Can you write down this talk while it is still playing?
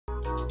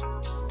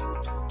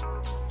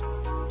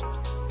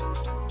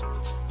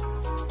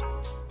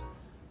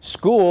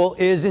School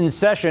is in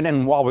session,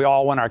 and while we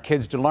all want our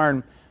kids to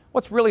learn,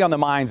 what's really on the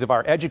minds of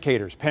our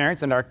educators,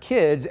 parents, and our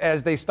kids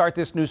as they start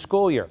this new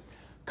school year?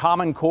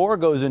 Common Core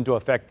goes into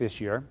effect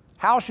this year.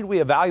 How should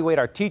we evaluate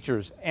our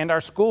teachers and our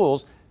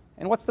schools,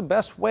 and what's the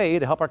best way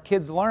to help our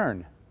kids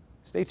learn?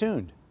 Stay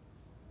tuned.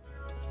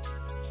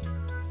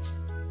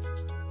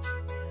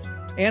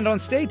 And on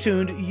Stay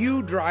Tuned,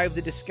 you drive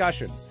the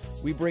discussion.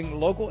 We bring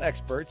local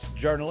experts,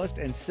 journalists,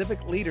 and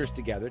civic leaders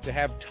together to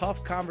have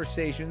tough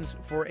conversations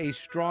for a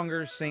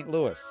stronger St.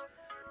 Louis.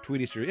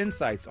 Tweet us your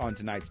insights on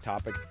tonight's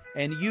topic,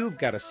 and you've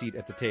got a seat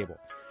at the table.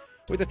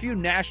 With a few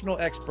national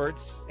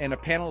experts and a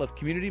panel of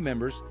community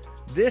members,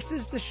 this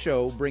is the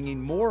show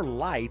bringing more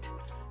light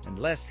and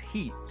less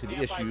heat to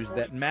the issues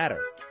that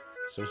matter.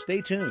 So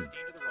stay tuned.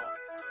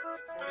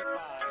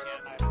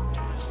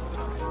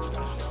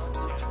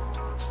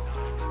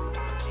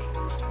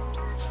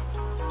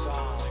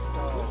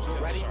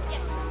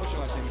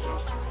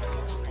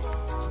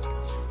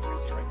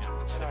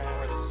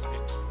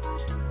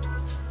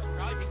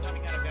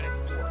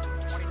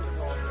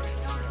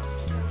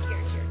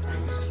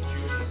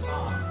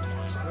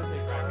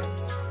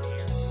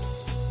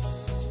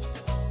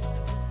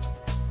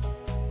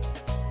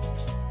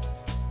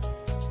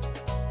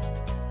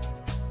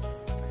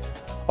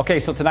 Okay,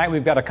 so tonight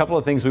we've got a couple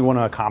of things we want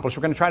to accomplish.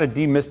 We're going to try to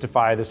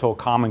demystify this whole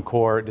Common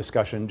Core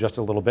discussion just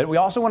a little bit. We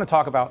also want to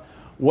talk about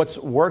what's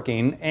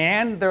working,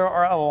 and there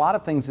are a lot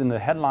of things in the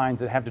headlines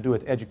that have to do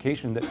with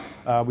education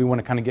that we want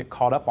to kind of get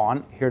caught up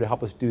on. Here to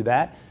help us do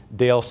that,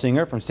 Dale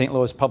Singer from St.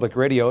 Louis Public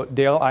Radio.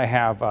 Dale, I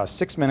have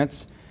 6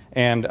 minutes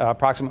and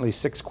approximately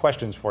 6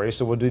 questions for you,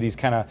 so we'll do these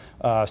kind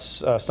of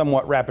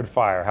somewhat rapid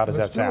fire. How does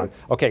that sound?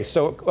 Okay,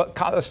 so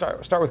let's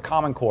start with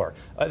Common Core.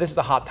 This is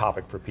a hot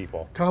topic for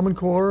people. Common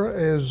Core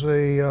is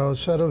a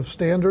set of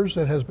standards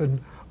that has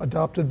been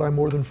adopted by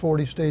more than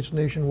 40 states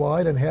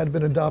nationwide and had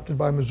been adopted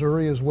by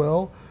Missouri as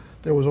well.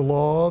 There was a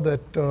law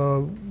that,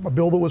 a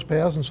bill that was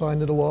passed and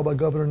signed into law by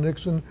Governor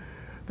Nixon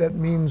that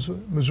means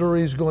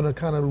Missouri is going to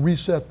kind of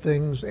reset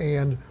things,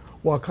 and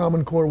while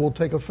Common Core will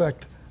take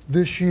effect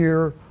this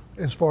year,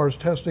 as far as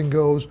testing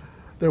goes,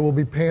 there will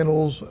be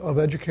panels of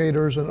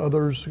educators and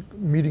others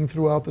meeting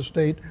throughout the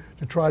state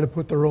to try to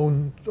put their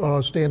own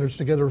standards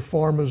together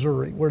for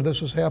Missouri. Where this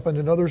has happened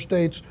in other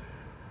states,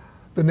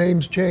 the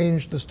names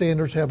changed, the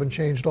standards haven't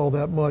changed all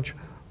that much,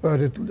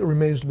 but it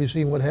remains to be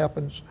seen what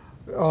happens.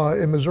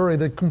 In Missouri,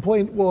 the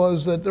complaint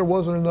was that there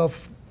wasn't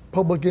enough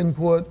public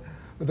input,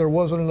 that there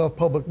wasn't enough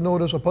public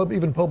notice,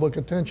 even public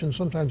attention.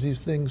 Sometimes these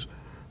things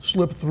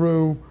slip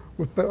through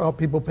without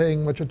people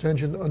paying much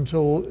attention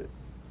until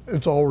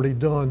it's already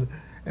done,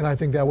 and I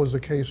think that was the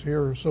case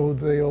here. So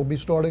they'll be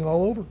starting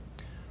all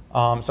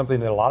over. Something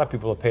that a lot of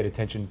people have paid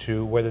attention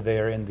to, whether they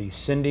are in the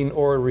sending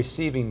or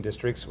receiving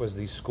districts, was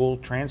the school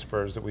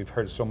transfers that we've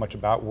heard so much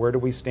about. Where do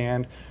we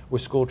stand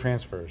with school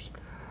transfers?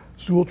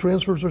 School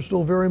transfers are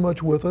still very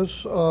much with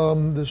us.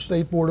 The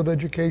State Board of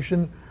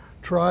Education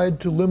tried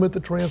to limit the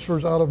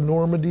transfers out of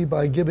Normandy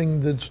by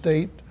giving the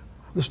state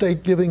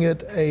giving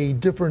it a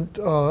different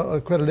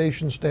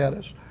accreditation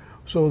status,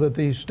 so that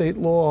the state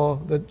law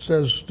that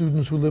says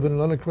students who live in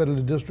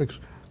unaccredited districts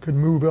could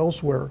move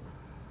elsewhere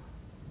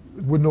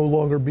would no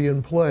longer be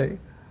in play.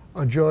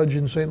 A judge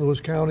in St.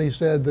 Louis County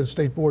said the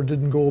State Board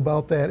didn't go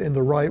about that in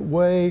the right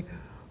way,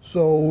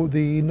 so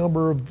the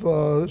number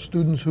of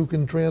students who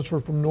can transfer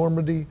from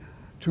Normandy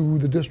to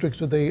the districts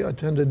that they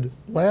attended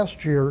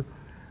last year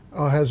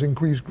has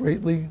increased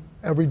greatly.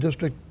 Every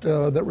district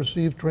that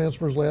received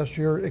transfers last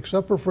year,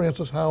 except for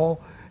Francis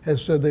Howell, has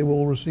said they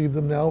will receive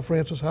them now.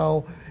 Francis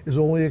Howell is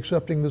only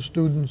accepting the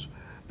students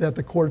that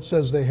the court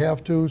says they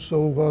have to.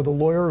 So the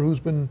lawyer who's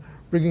been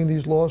bringing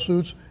these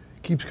lawsuits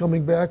keeps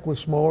coming back with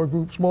small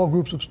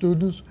groups of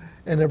students,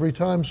 and every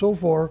time so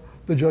far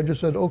the judge has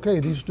said,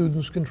 okay, these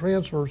students can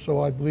transfer. So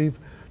I believe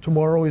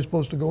tomorrow he's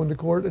supposed to go into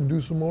court and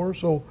do some more.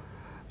 So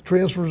the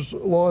transfers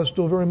law is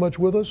still very much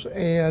with us,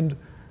 and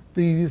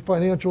the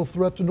financial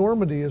threat to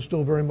Normandy is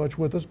still very much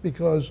with us,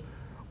 because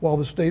while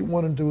the state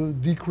wanted to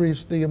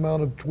decrease the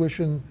amount of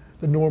tuition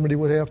that Normandy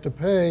would have to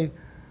pay,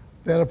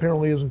 that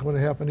apparently isn't going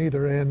to happen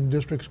either, and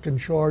districts can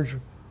charge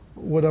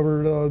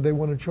whatever they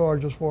want to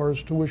charge as far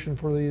as tuition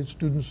for the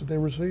students that they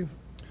receive.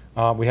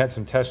 We had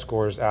some test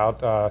scores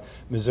out.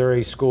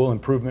 Missouri School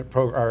Improvement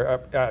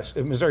Program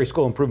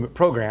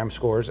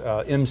scores,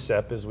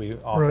 MSIP as we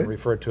often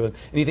refer to it.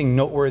 Anything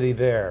noteworthy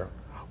there?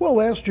 Well,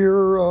 last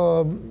year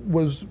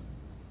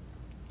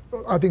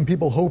I think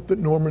people hoped that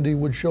Normandy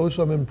would show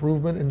some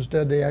improvement.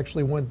 Instead, they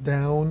actually went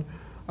down.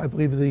 I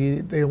believe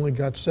they only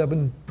got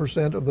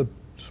 7% of the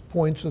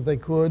points that they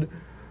could.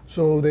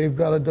 So they've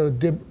got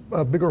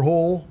a bigger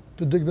hole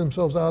to dig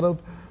themselves out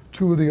of.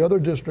 2 of the other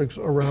districts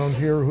around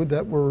here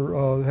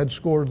that had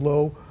scored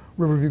low,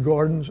 Riverview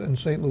Gardens and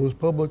St. Louis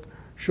Public,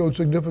 showed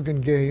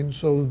significant gains.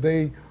 So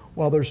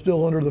while they're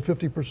still under the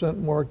 50%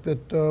 mark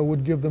that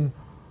would give them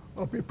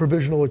a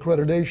provisional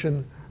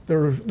accreditation,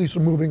 they're at least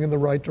moving in the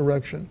right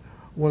direction.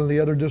 One of the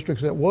other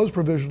districts that was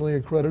provisionally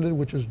accredited,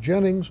 which is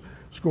Jennings,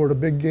 scored a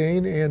big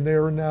gain, and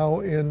they're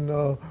now in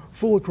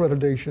full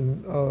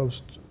accreditation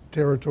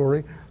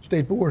territory.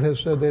 State Board has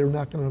said they're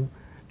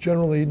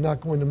generally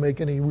not going to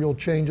make any real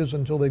changes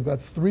until they've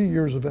got 3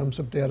 years of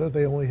MSIP data.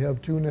 They only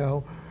have 2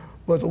 now.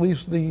 But at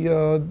least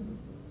the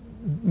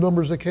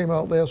numbers that came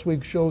out last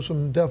week show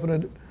some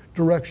definite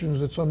directions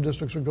that some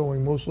districts are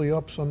going, mostly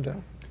up, some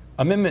down.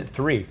 Amendment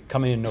 3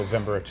 coming in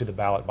November to the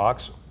ballot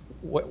box.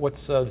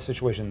 What's the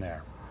situation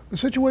there? The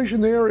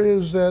situation there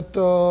is that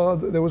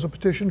there was a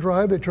petition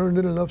drive. They turned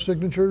in enough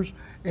signatures,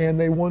 and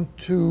they want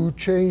to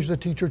change the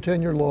teacher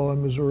tenure law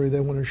in Missouri. They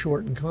want to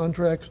shorten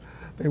contracts.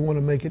 They want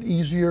to make it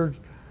easier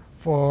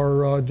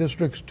for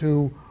districts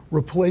to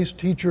replace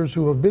teachers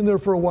who have been there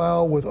for a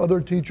while with other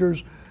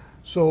teachers.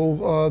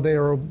 So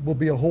there will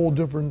be a whole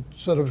different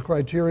set of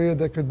criteria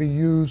that could be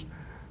used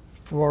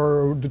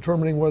for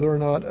determining whether or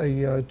not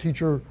a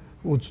teacher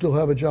would still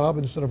have a job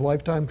instead of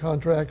lifetime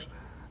contracts.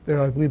 There,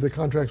 I believe the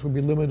contracts would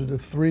be limited to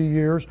 3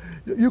 years.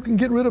 You can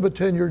get rid of a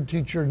tenured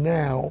teacher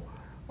now,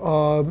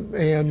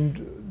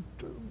 and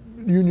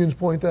unions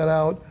point that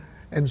out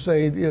and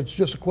say it's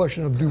just a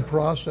question of due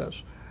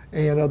process.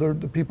 And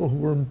the people who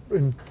were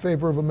in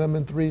favor of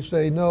Amendment 3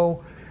 say,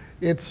 no,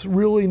 it's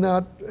really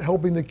not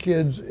helping the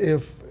kids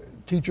if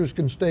teachers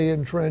can stay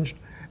entrenched,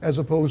 as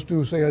opposed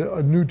to, say,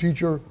 a new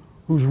teacher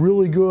who's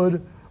really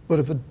good, but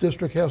if the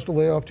district has to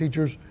lay off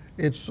teachers,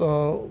 it's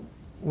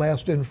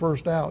last in,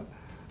 first out.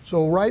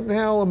 So right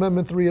now,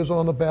 Amendment 3 is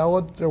on the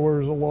ballot. There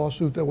was a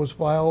lawsuit that was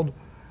filed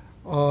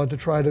to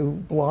try to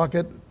block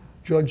it.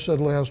 Judge said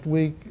last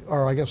week,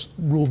 or I guess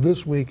ruled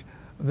this week,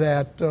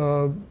 that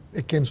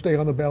it can stay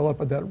on the ballot,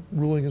 but that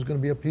ruling is going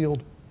to be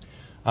appealed.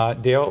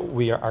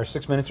 Dale, our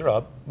 6 minutes are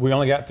up. We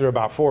only got through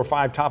about 4 or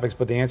 5 topics,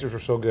 but the answers were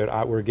so good.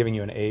 We're giving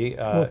you an A.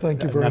 Well,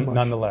 thank you very much.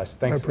 Nonetheless,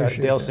 thanks, that.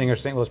 Dale Singer,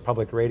 St. Louis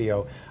Public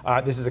Radio.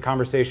 This is a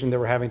conversation that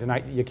we're having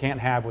tonight you can't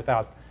have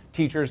without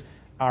teachers.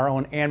 Our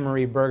own Anne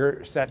Marie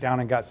Berger sat down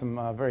and got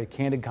some very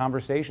candid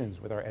conversations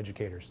with our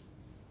educators.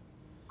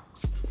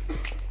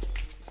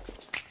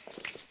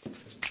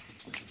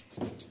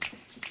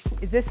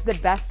 Is this the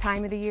best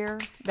time of the year?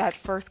 That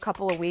first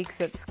couple of weeks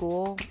at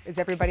school? Is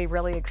everybody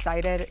really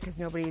excited because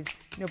nobody's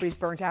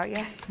burnt out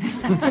yet?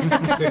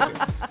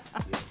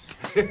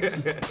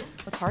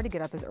 It's hard to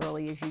get up as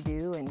early as you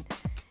do,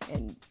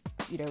 and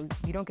you know,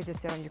 you don't get to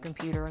sit on your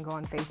computer and go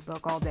on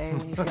Facebook all day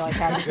when you feel like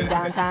having some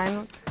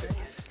downtime.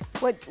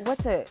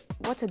 What's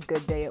a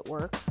good day at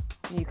work?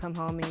 When you come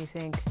home and you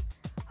think,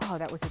 oh,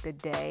 that was a good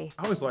day.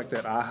 I always like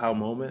that aha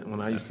moment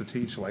when I used to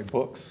teach like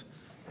books,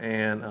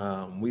 and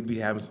we'd be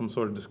having some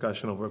sort of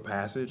discussion over a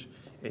passage,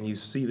 and you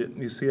see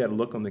that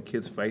look on the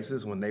kids'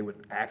 faces when they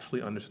would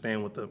actually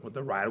understand what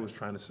the writer was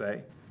trying to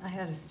say. I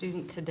had a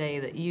student today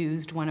that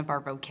used one of our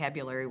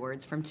vocabulary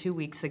words from 2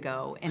 weeks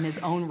ago in his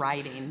own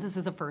writing. This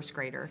is a first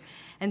grader.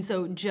 And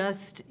so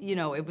just, you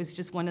know, it was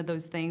just one of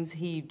those things,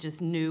 he just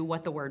knew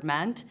what the word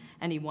meant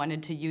and he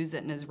wanted to use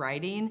it in his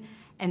writing.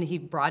 And he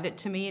brought it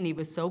to me and he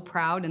was so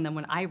proud. And then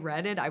when I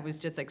read it, I was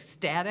just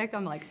ecstatic.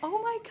 I'm like,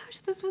 oh my gosh,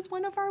 this was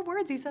one of our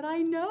words. He said, I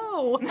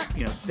know.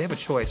 You know, they have a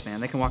choice,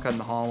 man. They can walk out in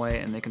the hallway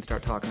and they can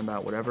start talking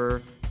about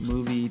whatever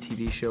movie,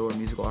 TV show, or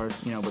musical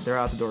artist, you know, but they're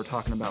out the door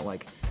talking about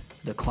like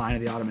decline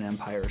of the Ottoman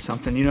Empire or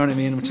something, you know what I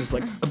mean? Which is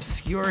like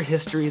obscure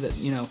history that,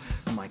 you know,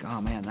 I'm like, oh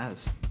man,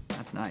 that's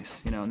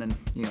nice, you know, and then,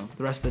 you know,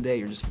 the rest of the day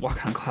you're just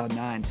walking on cloud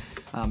 9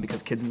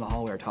 because kids in the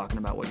hallway are talking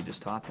about what you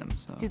just taught them.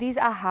 So. Do these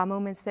aha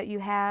moments that you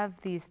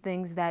have, these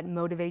things that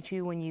motivate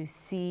you when you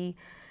see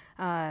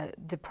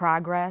the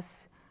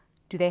progress,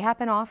 do they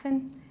happen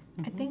often?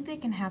 I think they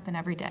can happen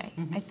every day.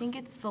 I think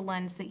it's the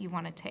lens that you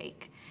want to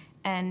take.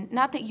 And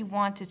not that you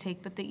want to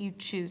take, but that you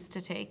choose to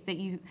take, that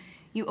you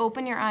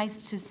open your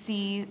eyes to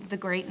see the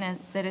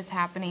greatness that is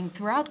happening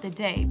throughout the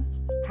day.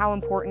 How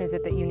important is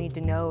it that you need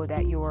to know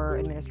that your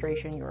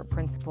administration, your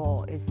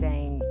principal is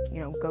saying, you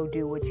know, go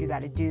do what you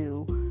got to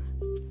do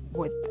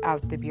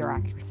without the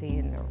bureaucracy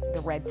and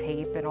the red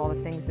tape and all the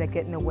things that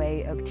get in the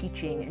way of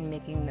teaching and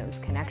making those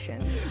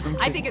connections?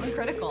 I think it's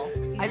critical.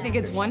 I think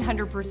it's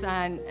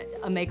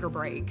 100% a make or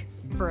break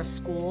for a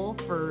school,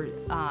 for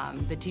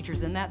the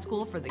teachers in that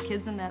school, for the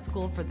kids in that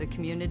school, for the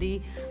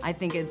community. I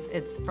think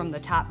it's from the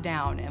top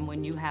down, and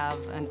when you have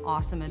an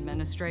awesome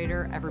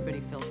administrator,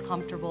 everybody feels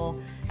comfortable,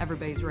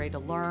 everybody's ready to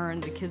learn,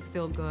 the kids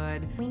feel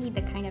good. We need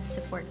the kind of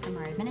support from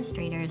our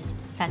administrators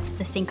that's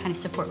the same kind of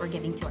support we're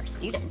giving to our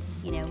students.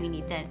 You know, we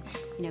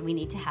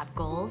need to have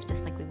goals,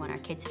 just like we want our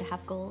kids to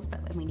have goals, but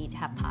we need to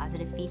have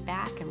positive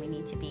feedback, and we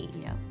need to be,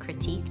 you know,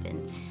 critiqued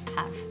and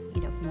have, you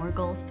know, more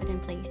goals put in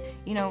place.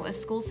 You know, a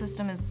school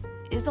system is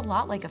a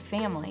lot like a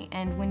family,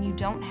 and when you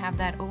don't have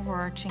that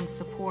overarching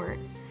support,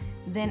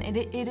 then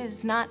it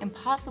is not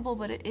impossible,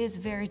 but it is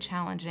very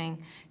challenging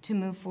to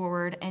move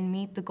forward and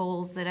meet the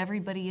goals that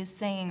everybody is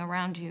saying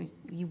around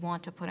you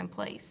want to put in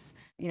place.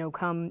 You know,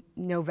 come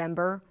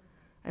November,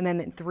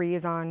 Amendment 3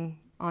 is on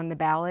the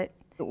ballot.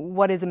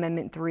 What is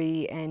Amendment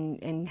 3,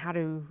 and how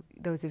do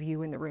those of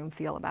you in the room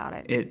feel about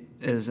it? It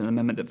is an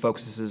amendment that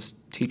focuses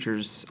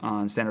teachers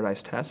on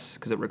standardized tests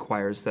because it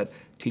requires that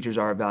teachers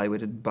are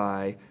evaluated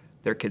by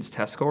their kids'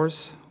 test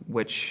scores,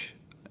 which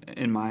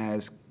in my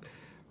eyes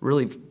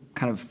really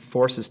kind of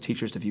forces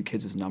teachers to view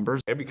kids as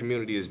numbers. Every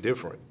community is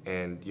different,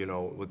 and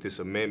with this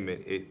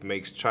amendment, it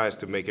tries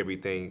to make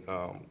everything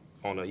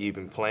on an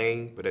even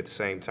plane, but at the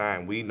same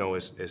time, we know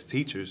as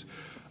teachers,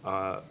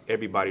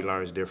 everybody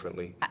learns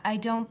differently. I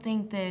don't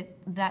think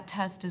that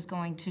test is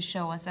going to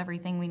show us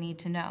everything we need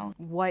to know.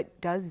 What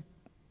does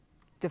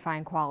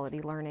define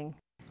quality learning?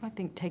 I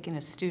think taking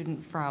a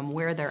student from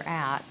where they're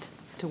at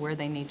to where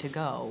they need to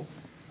go.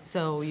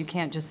 So you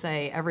can't just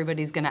say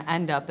everybody's going to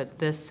end up at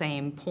this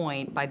same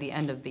point by the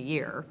end of the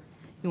year.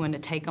 You want to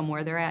take them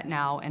where they're at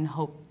now and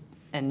hope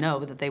and know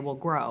that they will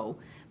grow,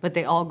 but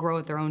they all grow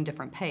at their own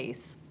different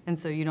pace. And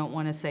so you don't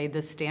want to say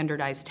this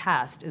standardized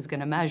test is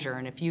going to measure,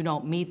 and if you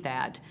don't meet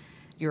that,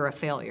 you're a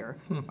failure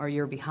or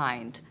you're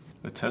behind.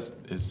 The test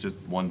is just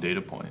one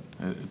data point.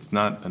 It's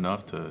not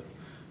enough to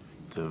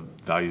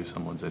value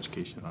someone's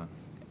education on.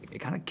 It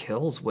kind of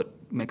kills what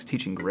makes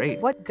teaching great.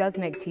 What does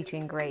make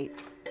teaching great?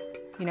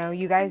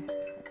 You guys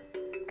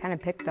kind of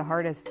pick the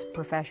hardest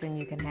profession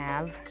you can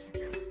have,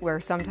 where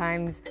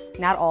sometimes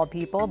not all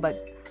people,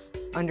 but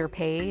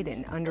underpaid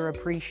and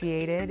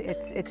underappreciated.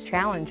 It's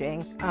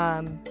challenging.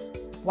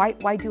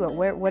 Why do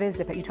it? What is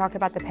you talked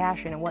about the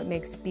passion and what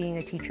makes being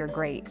a teacher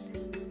great.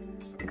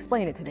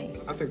 Explain it to me.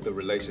 I think the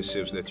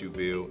relationships that you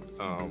build,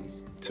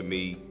 to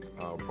me,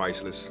 are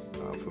priceless.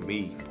 For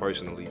me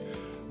personally,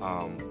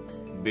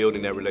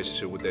 building that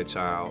relationship with that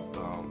child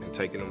and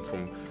taking them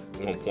from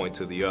one point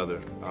to the other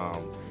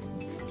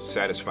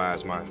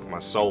satisfies my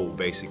soul,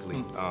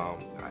 basically.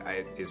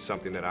 It's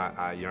something that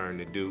I yearn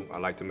to do. I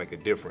like to make a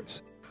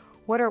difference.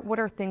 What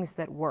are things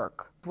that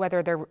work?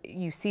 Whether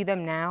you see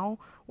them now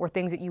or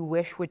things that you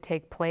wish would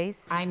take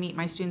place? I meet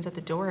my students at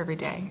the door every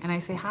day and I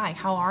say, "Hi,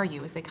 how are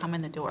you?" as they come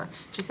in the door.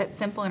 Just that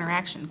simple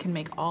interaction can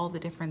make all the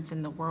difference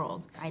in the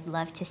world. I'd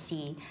love to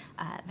see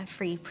a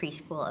free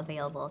preschool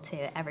available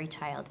to every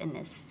child in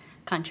this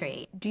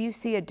country. Do you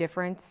see a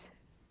difference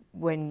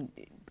when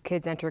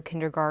kids enter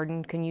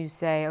kindergarten? Can you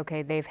say,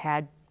 okay, they've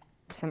had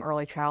some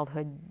early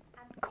childhood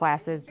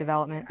classes,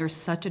 development? There's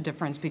such a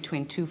difference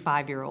between 2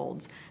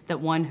 5-year-olds, that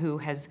one who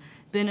has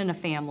been in a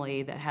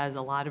family that has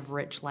a lot of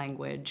rich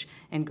language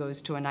and goes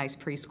to a nice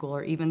preschool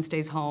or even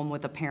stays home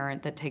with a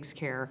parent that takes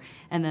care,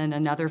 and then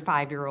another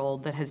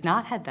 5-year-old that has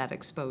not had that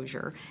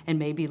exposure and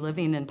may be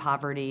living in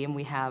poverty, and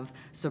we have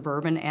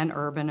suburban and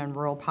urban and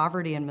rural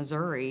poverty in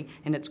Missouri,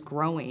 and it's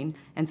growing.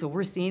 And so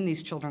we're seeing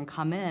these children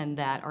come in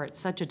that are at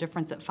such a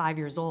difference at 5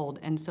 years old,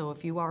 and so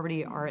if you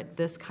already are at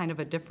this kind of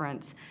a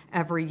difference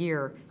every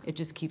year, it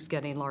just keeps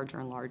getting larger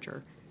and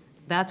larger.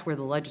 That's where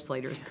the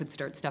legislators could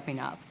start stepping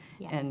up.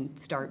 Yes. And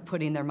start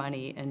putting their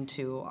money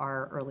into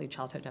our early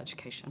childhood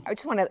education. I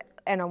just want to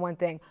end on one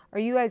thing. Are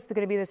you guys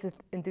going to be this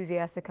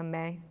enthusiastic come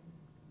May?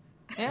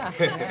 Yeah.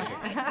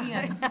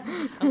 Yes.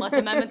 Unless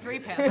Amendment 3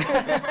 passes. We're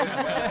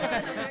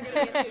not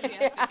going to be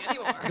enthusiastic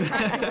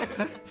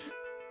anymore.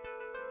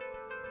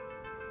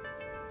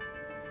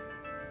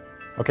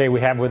 Okay,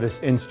 we have with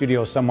us in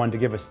studio someone to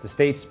give us the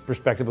state's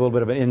perspective, a little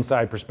bit of an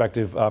inside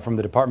perspective from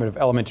the Department of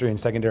Elementary and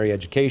Secondary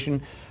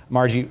Education.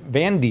 Margie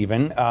Van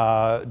Dieven,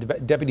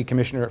 Deputy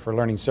Commissioner for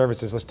Learning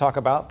Services. Let's talk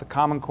about the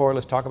Common Core.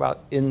 Let's talk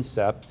about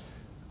INSEP.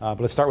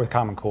 But let's start with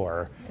Common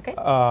Core. Okay.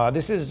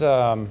 This is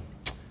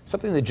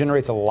something that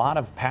generates a lot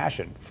of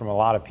passion from a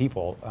lot of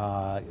people,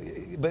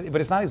 but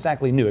it's not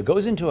exactly new. It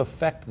goes into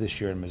effect this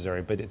year in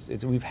Missouri, but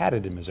we've had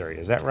it in Missouri.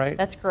 Is that right?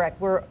 That's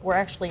correct. We're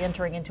actually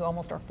entering into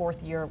almost our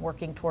 4th year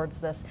working towards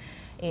this,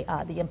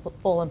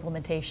 full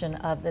implementation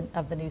of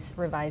the new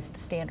revised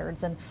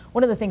standards. And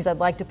one of the things I'd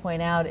like to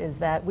point out is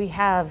that we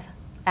have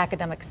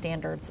academic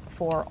standards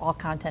for all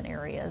content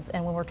areas.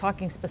 And when we're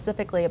talking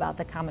specifically about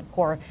the Common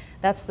Core,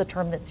 that's the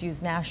term that's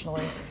used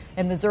nationally.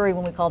 In Missouri,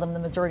 when we call them the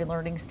Missouri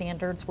Learning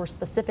Standards, we're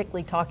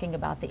specifically talking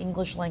about the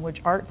English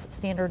Language Arts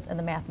standards and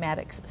the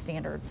mathematics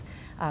standards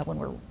when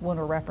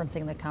we're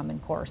referencing the Common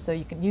Core. So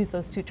you can use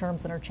those two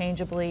terms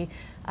interchangeably,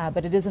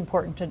 but it is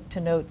important to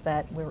note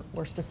that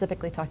we're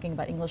specifically talking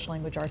about English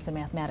Language Arts and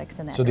mathematics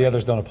in that So the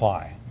others don't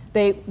apply?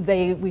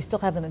 We still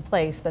have them in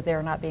place, but they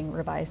are not being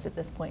revised at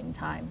this point in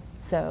time.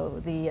 So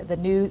the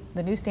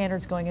new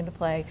standards going into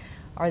play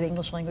are the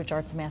English Language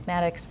Arts and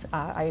Mathematics.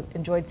 I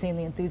enjoyed seeing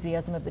the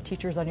enthusiasm of the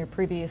teachers on your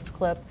previous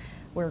clip.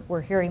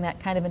 We're hearing that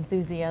kind of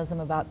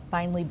enthusiasm about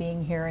finally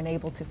being here and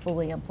able to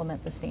fully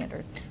implement the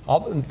standards.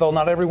 Though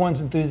not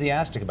everyone's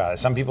enthusiastic about it.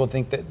 Some people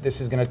think that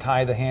this is going to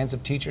tie the hands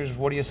of teachers.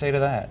 What do you say to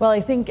that? Well, I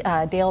think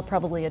Dale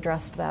probably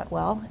addressed that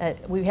well.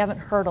 We haven't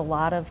heard a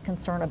lot of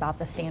concern about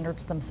the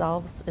standards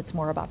themselves. It's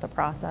more about the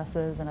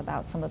processes and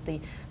about some of the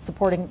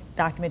supporting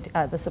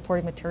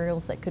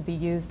materials that could be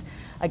used.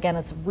 Again,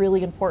 it's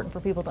really important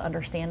for people to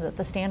understand that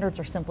the standards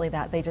are simply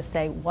that. They just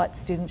say what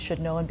students should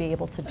know and be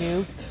able to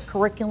do.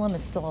 Curriculum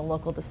is still a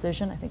local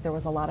decision. I think there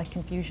was a lot of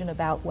confusion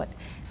about what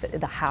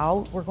the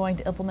how we're going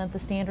to implement the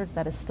standards.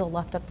 That is still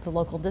left up to the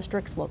local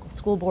districts, local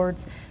school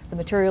boards, the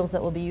materials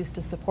that will be used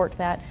to support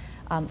that,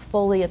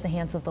 fully at the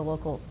hands of the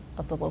local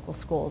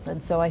schools.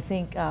 And so I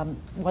think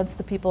once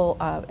the people,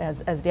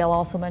 as Dale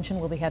also mentioned,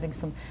 we'll be having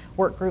some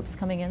work groups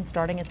coming in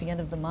starting at the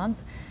end of the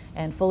month.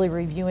 and fully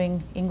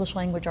reviewing English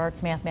language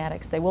arts,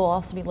 mathematics. They will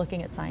also be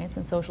looking at science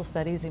and social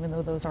studies, even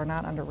though those are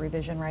not under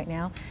revision right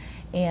now,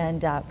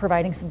 and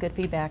providing some good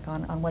feedback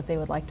on what they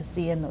would like to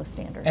see in those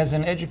standards. As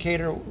an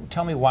educator,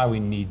 tell me why we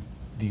need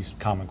these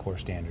Common Core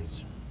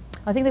standards.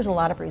 I think there's a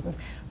lot of reasons.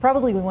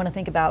 Probably we want to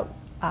think about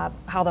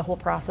how the whole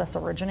process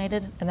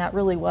originated, and that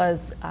really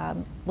was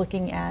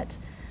looking at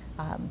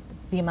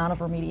the amount of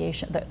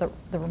remediation,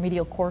 the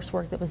remedial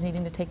coursework that was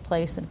needing to take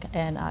place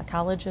in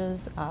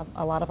colleges.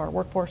 A lot of our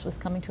workforce was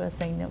coming to us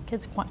saying, no,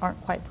 kids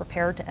aren't quite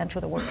prepared to enter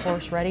the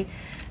workforce ready.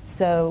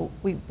 So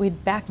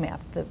we'd back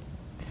mapped. The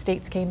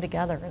states came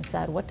together and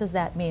said, what does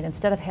that mean?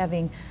 Instead of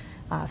having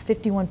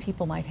 51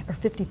 people or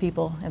 50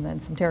 people, and then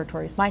some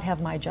territories might have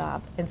my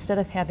job. Instead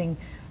of having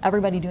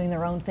everybody doing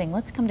their own thing,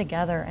 let's come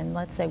together and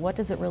let's say, what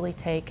does it really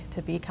take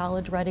to be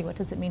college ready? What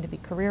does it mean to be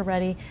career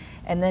ready?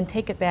 And then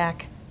take it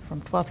back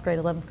from 12th grade,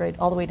 11th grade,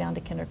 all the way down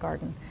to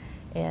kindergarten.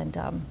 And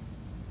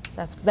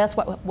that's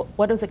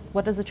what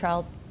does a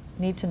child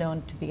need to know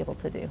and to be able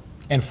to do.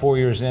 And 4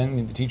 years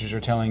in, the teachers are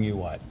telling you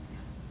what?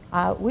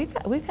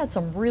 We've had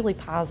some really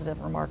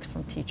positive remarks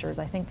from teachers.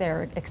 I think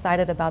they're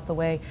excited about the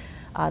way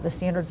the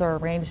standards are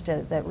arranged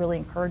that really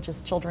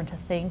encourages children to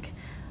think,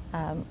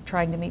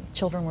 trying to meet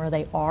children where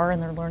they are in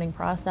their learning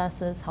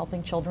processes,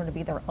 helping children to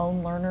be their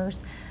own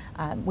learners.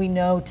 We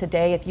know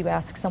today if you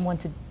ask someone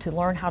to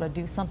learn how to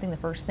do something, the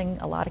first thing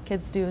a lot of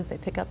kids do is they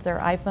pick up their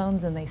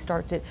iPhones and they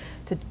start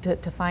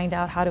to find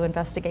out how to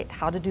investigate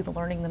how to do the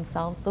learning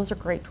themselves. Those are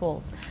great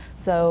tools.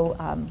 So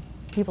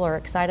people are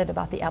excited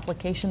about the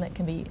application that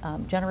can be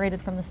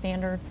generated from the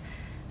standards.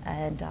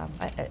 And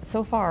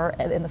so far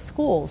in the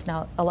schools,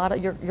 now a lot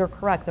of, you're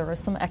correct, there are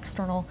some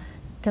external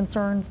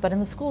concerns, but in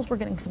the schools we're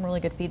getting some really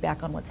good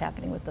feedback on what's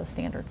happening with those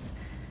standards.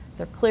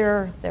 They're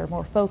clear, they're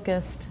more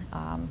focused,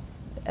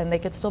 and they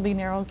could still be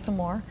narrowed some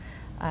more,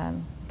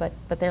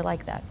 but they're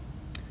like that.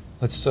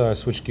 Let's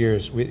switch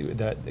gears. We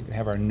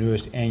have our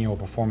newest annual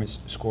performance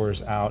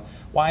scores out.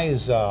 Why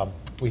is,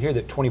 we hear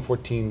that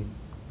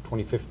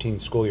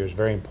 2014-2015 school year is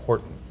very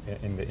important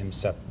in the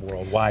MSEP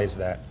world. Why is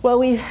that? Well,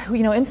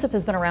 MSEP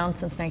has been around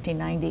since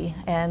 1990,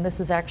 and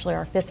this is actually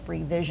our 5th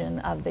revision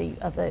of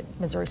the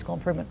Missouri School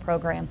Improvement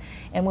Program.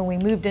 And when we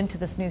moved into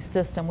this new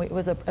system, it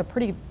was a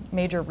pretty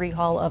major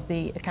rehaul of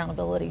the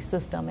accountability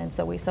system. And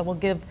so we said we'll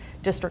give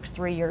districts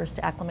 3 years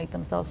to acclimate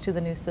themselves to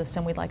the new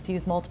system. We'd like to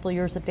use multiple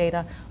years of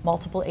data,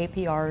 multiple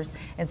APRs.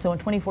 And so in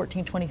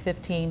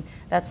 2014-2015,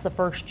 that's the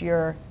first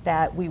year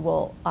that we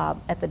will,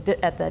 at the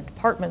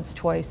department's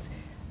choice,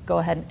 go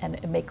ahead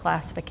and make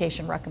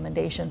classification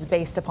recommendations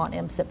based upon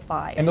MSIP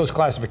 5. And those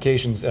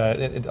classifications,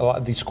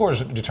 these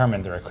scores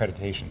determine their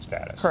accreditation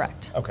status.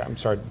 Correct. Okay, I'm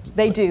sorry.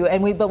 They do,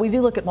 but we do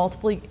look at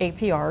multiple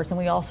APRs, and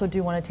we also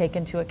do want to take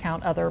into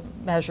account other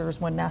measures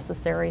when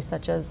necessary,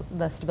 such as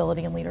the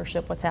stability and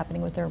leadership, what's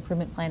happening with their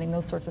improvement planning.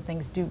 Those sorts of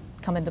things do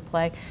come into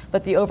play.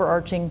 But the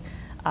overarching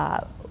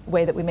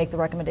way that we make the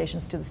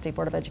recommendations to the State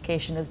Board of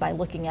Education is by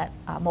looking at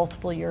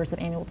multiple years of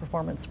annual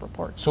performance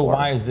reports. So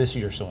why is this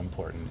year so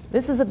important?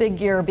 This is a big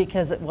year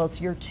because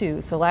it's year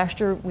 2. So last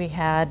year we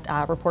had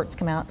reports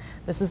come out.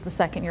 This is the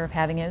 2nd year of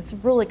having it. It's a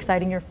really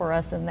exciting year for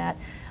us in that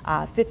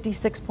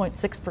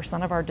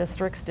 56.6% of our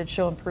districts did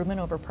show improvement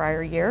over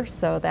prior year.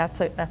 So that's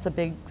a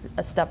big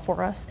step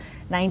for us.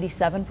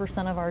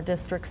 97% of our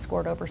districts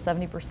scored over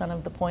 70%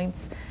 of the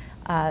points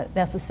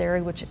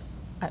necessary, which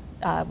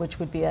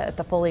would be at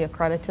the fully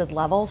accredited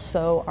level.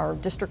 So our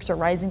districts are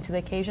rising to the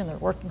occasion. They're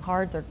working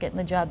hard. They're getting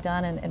the job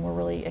done, and we're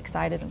really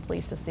excited and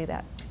pleased to see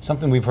that.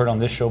 Something we've heard on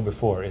this show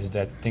before is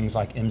that things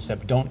like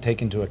MSEP don't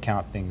take into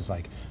account things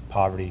like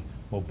poverty,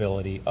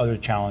 mobility, other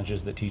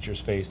challenges that teachers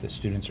face that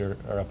students are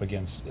up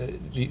against.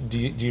 Do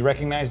you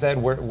recognize that?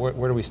 Where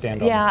do we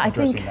stand on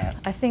addressing that?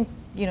 I think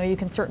you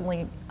can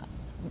certainly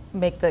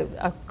make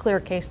a clear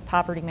case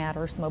poverty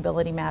matters,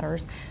 mobility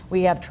matters.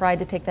 We have tried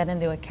to take that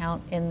into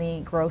account in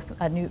the growth,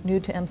 new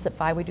to MSIP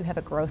 5, we do have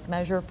a growth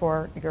measure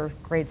for your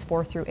grades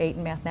 4 through 8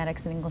 in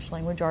mathematics and English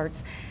language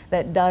arts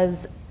that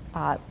does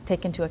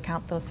take into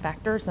account those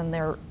factors, and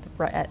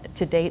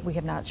to date we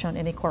have not shown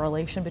any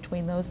correlation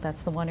between those.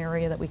 That's the one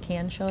area that we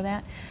can show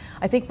that.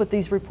 I think what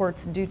these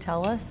reports do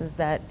tell us is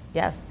that,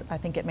 yes, I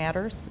think it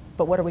matters,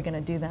 but what are we going to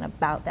do then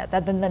about that?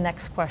 Then the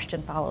next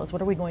question follows.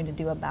 What are we going to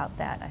do about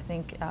that? I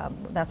think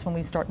that's when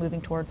we start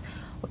moving towards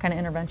what kind of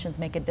interventions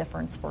make a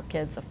difference for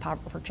kids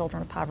for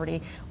children of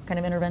poverty. What kind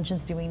of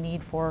interventions do we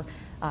need for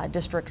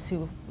districts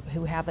who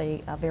have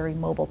a very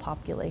mobile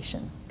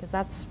population? Because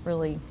that's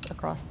really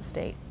across the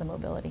state, the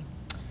mobility.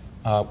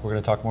 We're going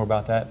to talk more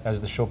about that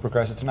as the show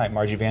progresses tonight.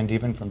 Margie Van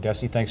Dieven from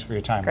DESE, thanks for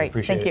your time. Great, we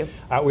appreciate thank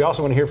it. We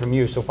also want to hear from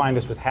you, so find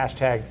us with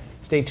hashtag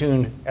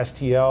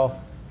StayTunedSTL.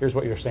 Here's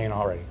what you're saying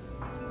already.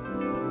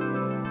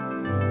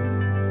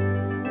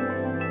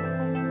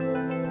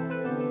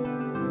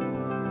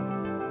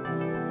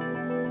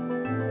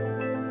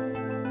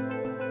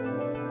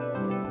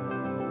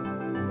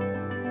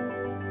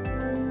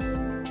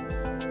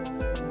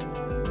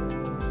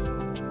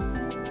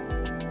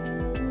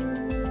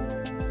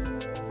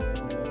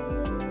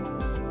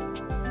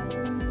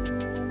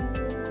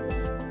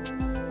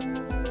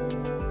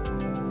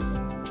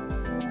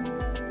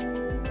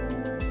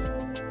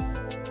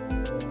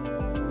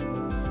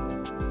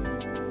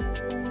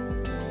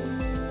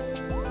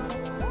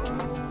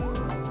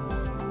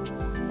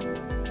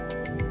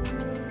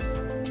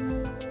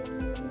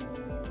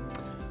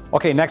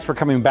 Okay, next we're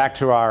coming back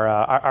to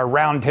our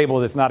round table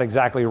that's not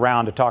exactly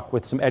round to talk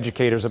with some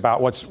educators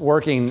about what's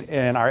working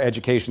in our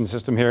education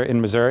system here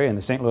in Missouri in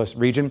the St. Louis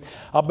region.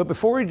 But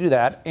before we do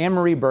that, Anne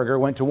Marie Berger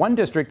went to one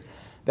district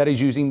that is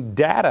using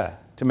data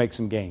to make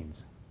some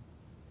gains.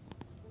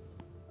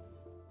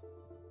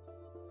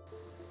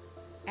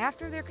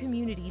 After their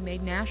community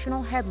made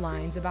national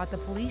headlines about the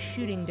police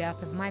shooting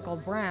death of Michael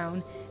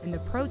Brown and the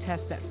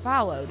protest that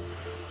followed,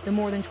 the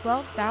more than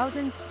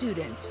 12,000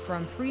 students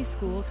from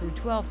preschool through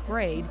 12th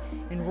grade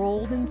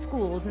enrolled in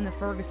schools in the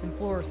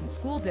Ferguson-Florissant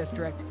School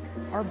District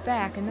are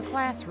back in the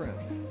classroom.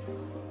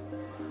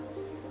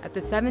 At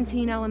the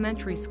 17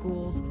 elementary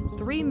schools,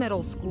 3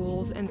 middle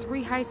schools, and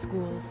 3 high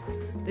schools,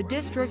 the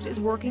district is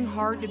working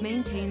hard to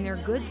maintain their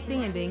good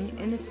standing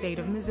in the state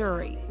of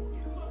Missouri.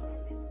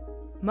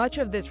 Much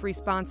of this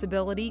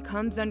responsibility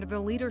comes under the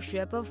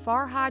leadership of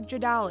Farhad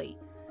Jadali,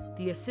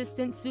 the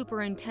Assistant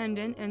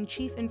Superintendent and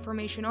Chief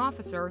Information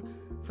Officer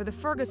for the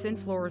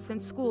Ferguson-Florissant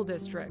School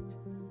District.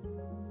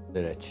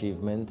 Their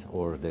achievement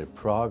or their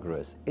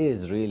progress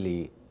is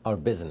really our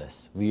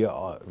business. We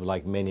are,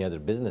 like many other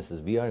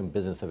businesses, we are in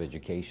business of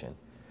education.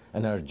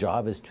 And our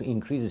job is to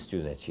increase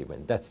student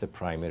achievement. That's the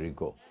primary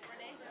goal.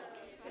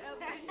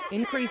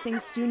 Increasing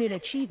student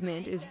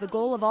achievement is the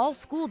goal of all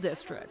school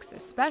districts,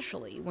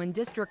 especially when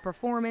district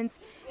performance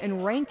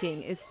and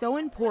ranking is so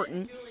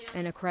important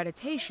and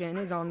accreditation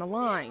is on the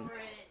line.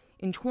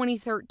 In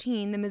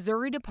 2013, the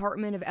Missouri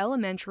Department of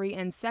Elementary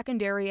and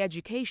Secondary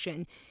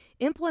Education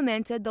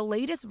implemented the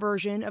latest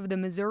version of the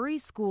Missouri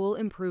School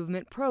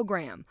Improvement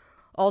Program,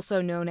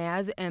 also known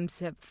as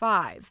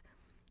MSIP-5.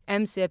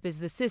 MSIP is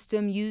the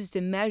system used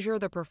to measure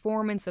the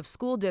performance of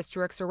school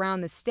districts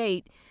around the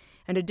state,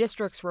 and a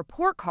district's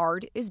report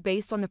card is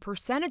based on the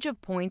percentage of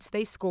points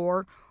they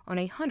score on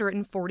a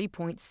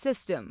 140-point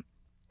system.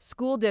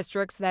 School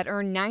districts that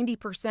earn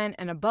 90%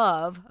 and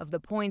above of the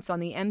points on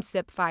the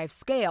MSIP-5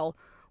 scale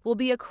will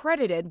be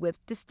accredited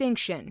with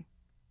distinction.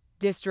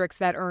 Districts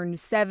that earn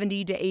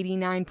 70 to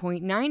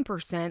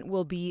 89.9%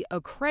 will be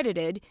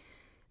accredited.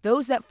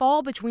 Those that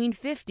fall between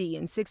 50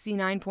 and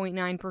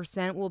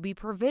 69.9% will be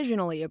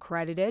provisionally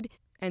accredited,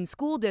 and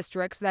school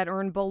districts that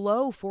earn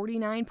below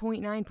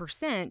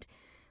 49.9%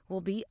 will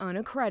be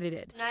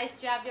unaccredited.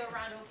 Nice job. Give a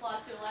round of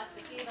applause to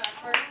Alexa. She's our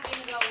first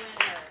bingo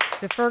winner.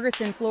 The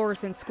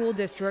Ferguson-Florissant School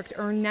District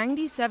earned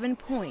 97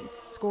 points,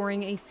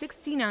 scoring a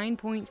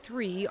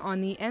 69.3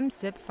 on the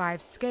MSIP-5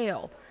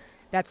 scale.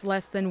 That's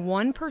less than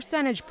 1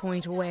 percentage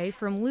point away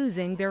from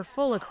losing their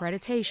full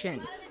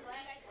accreditation.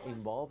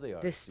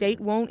 The state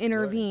won't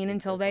intervene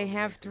until they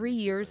have 3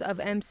 years of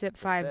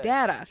MSIP-5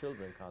 data,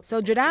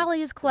 so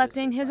Jadali is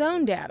collecting his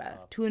own data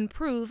to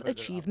improve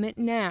achievement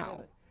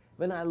now.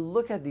 When I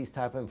look at these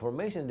type of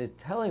information, they're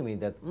telling me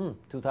that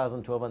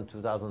 2012 and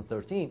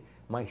 2013,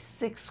 my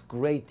 6th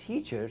grade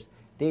teachers,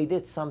 they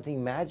did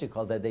something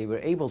magical, that they were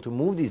able to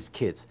move these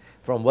kids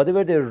from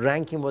whatever their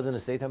ranking was in the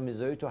state of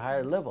Missouri to a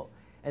higher level.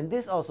 And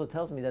this also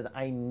tells me that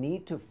I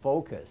need to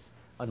focus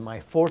on my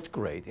 4th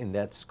grade in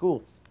that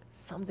school.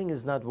 Something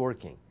is not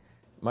working.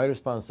 My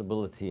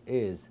responsibility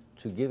is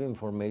to give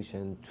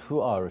information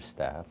to our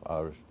staff,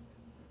 our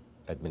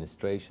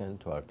administration,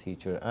 to our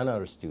teacher and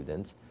our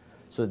students,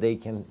 so they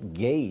can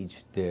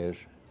gauge their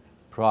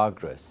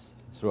progress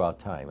throughout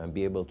time and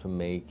be able to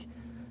make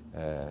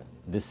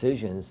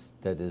decisions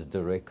that is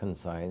direct,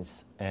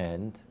 concise,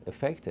 and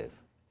effective.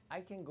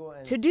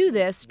 To do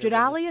this,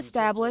 Jadali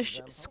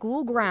established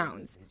School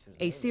Grounds,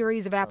 a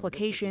series of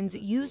applications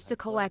used to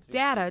collect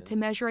data to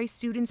measure a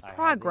student's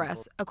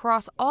progress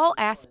across all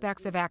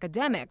aspects of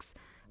academics,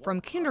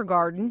 from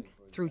kindergarten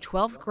through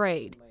 12th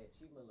grade.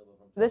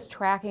 This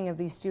tracking of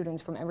these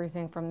students, from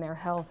everything from their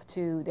health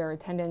to their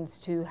attendance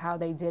to how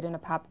they did in a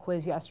pop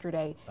quiz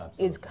yesterday,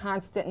 is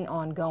constant and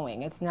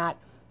ongoing. It's not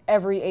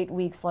every 8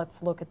 weeks,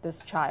 let's look at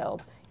this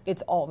child.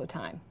 It's all the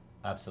time.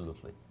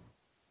 Absolutely.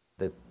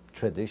 The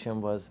tradition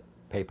was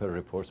paper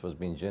reports was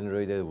being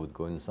generated, would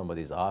go in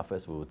somebody's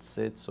office, we would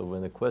sit, so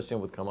when a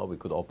question would come up, we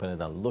could open it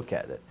and look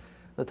at it.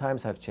 The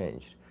times have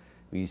changed.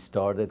 We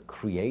started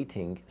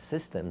creating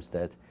systems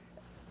that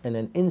in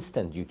an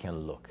instant you can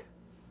look.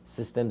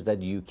 Systems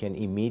that you can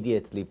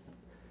immediately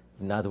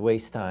not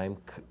waste time.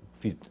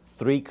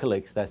 3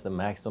 clicks, that's the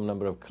maximum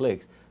number of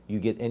clicks, you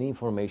get any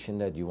information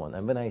that you want.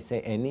 And when I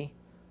say any,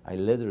 I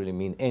literally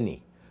mean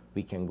any.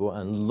 We can go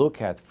and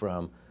look at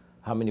from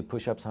how many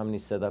push-ups, how many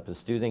sit-ups a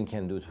student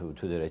can do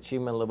to their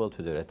achievement level,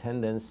 to their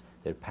attendance,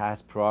 their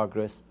past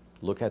progress.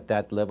 Look at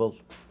that level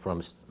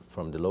from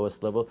the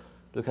lowest level.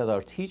 Look at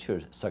our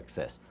teachers'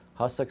 success,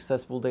 how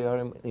successful they are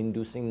in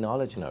inducing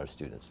knowledge in our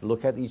students.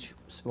 Look at each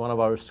one of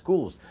our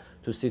schools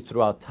to see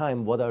throughout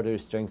time what are their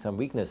strengths and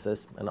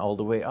weaknesses, and all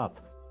the way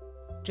up.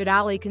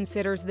 Jadali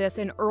considers this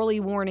an early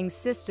warning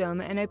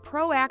system and a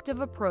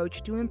proactive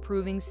approach to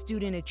improving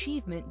student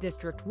achievement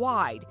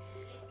district-wide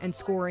and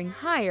scoring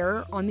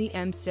higher on the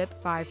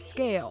MSIP-5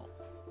 scale.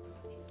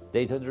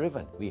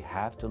 Data-driven. We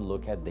have to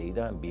look at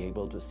data and be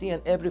able to see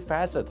in every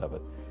facet of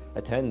it.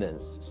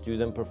 attendance,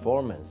 student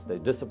performance, the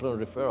discipline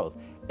referrals,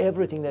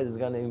 everything that is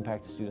going to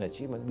impact student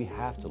achievement, we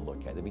have to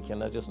look at it. We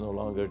cannot just no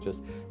longer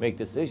just make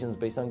decisions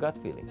based on gut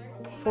feeling.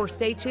 For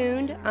Stay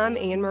Tuned, I'm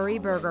Anne Marie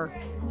Berger.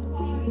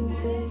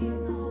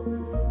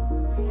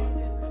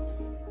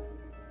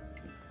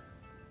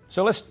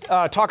 So let's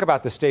talk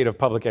about the state of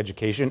public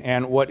education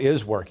and what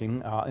is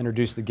working. I'll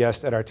introduce the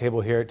guests at our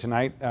table here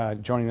tonight.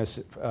 Joining us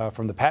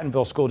from the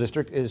Pattonville School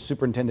District is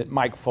Superintendent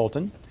Mike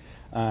Fulton.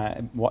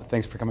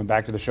 Thanks for coming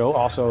back to the show.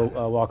 Also,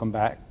 welcome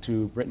back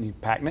to Brittany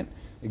Packnett,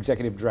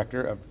 Executive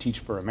Director of Teach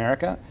for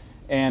America,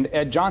 and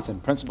Ed Johnson,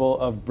 Principal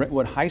of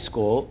Brentwood High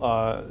School.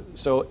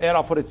 So Ed,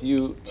 I'll put it to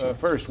you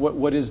first.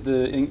 What is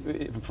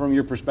from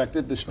your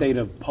perspective, the state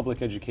of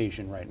public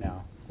education right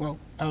now? Well,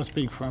 I'll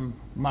speak from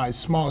my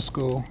small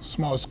school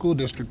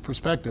district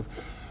perspective.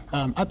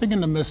 I think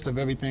in the midst of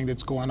everything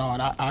that's going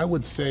on, I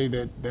would say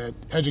that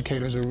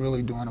educators are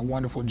really doing a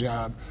wonderful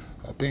job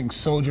being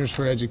soldiers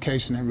for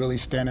education and really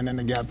standing in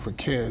the gap for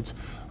kids.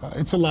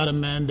 It's a lot of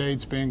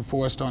mandates being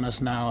forced on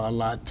us now, a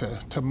lot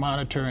to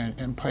monitor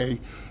and pay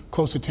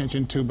close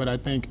attention to, but I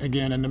think,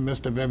 again, in the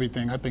midst of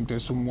everything, I think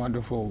there's some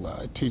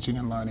wonderful teaching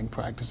and learning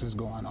practices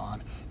going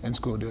on in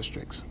school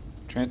districts.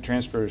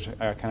 Transfers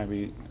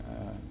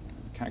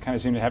kind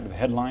of seem to have the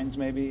headlines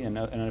maybe, and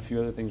a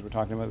few other things we're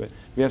talking about. But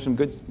we have some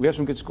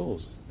good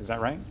schools. Is that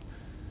right?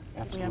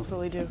 Absolutely. We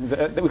absolutely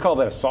do. We call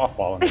that a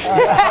softball.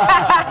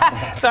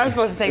 So I'm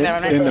supposed to take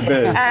that one. In the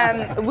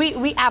biz.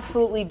 We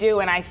absolutely do,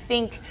 and I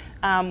think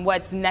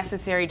what's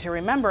necessary to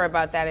remember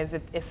about that is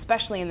that,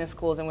 especially in the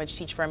schools in which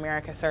Teach for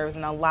America serves,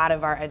 and a lot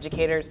of our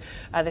educators,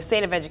 the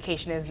state of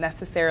education is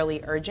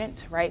necessarily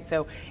urgent, right?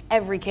 So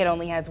every kid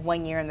only has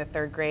 1 year in the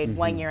 3rd grade,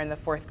 1 year in the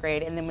 4th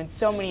grade, and then when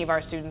so many of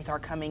our students are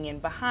coming in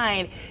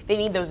behind, they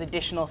need those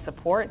additional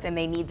supports, and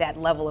they need that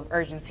level of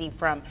urgency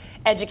from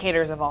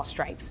educators of all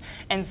stripes.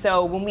 And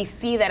so when we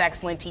see that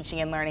excellent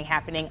teaching and learning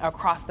happening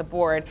across the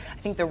board, I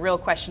think the real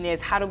question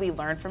is, how do we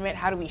learn from it?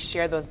 How do we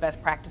share those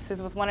best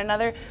practices with one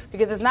another?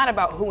 Because it's not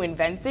about who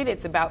invents it,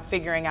 it's about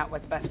figuring out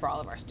what's best for all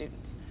of our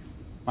students.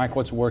 Mike,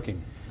 what's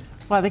working?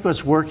 Well, I think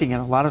what's working in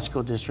a lot of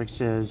school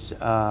districts is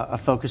a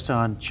focus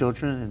on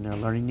children and their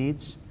learning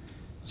needs.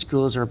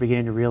 Schools are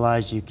beginning to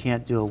realize you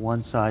can't do a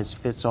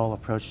one-size-fits-all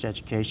approach to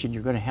education.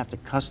 You're going to have to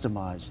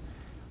customize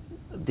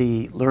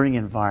the learning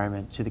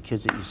environment to the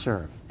kids that you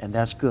serve, and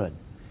that's good.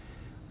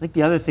 I think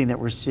the other thing that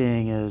we're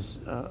seeing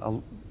is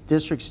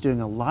districts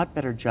doing a lot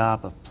better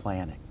job of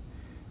planning.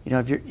 You know,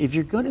 if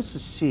you're going to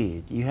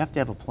succeed, you have to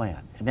have a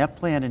plan, and that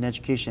plan in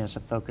education has to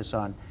focus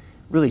on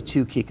really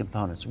 2 key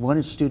components. One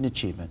is student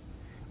achievement,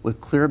 with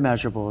clear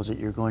measurables that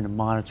you're going to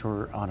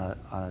monitor on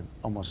a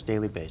almost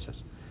daily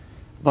basis,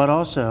 but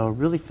also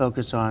really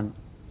focus on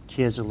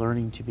kids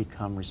learning to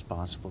become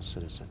responsible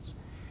citizens.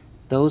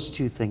 Those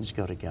 2 things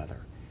go together.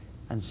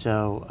 And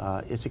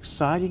so it's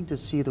exciting to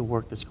see the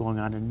work that's going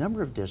on in a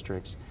number of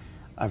districts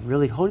of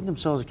really holding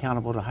themselves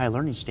accountable to high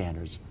learning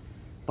standards,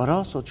 but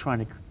also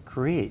trying to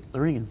create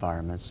learning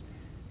environments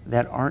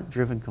that aren't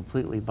driven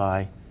completely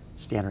by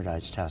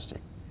standardized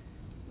testing.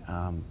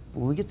 When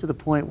we get to the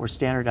point where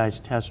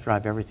standardized tests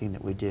drive everything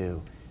that we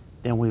do,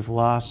 then we've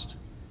lost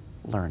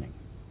learning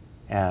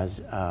as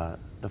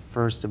the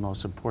first and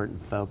most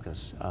important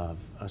focus of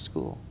a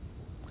school.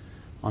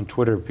 On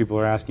Twitter, people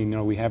are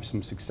asking, we have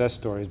some success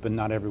stories, but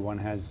not everyone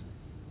has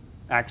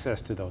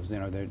access to those.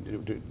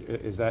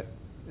 Is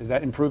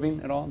that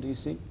improving at all, do you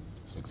see?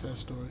 Success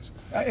stories.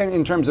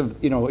 In terms of,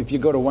 if you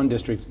go to one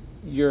district,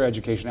 your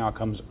education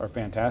outcomes are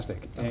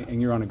fantastic,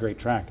 and you're on a great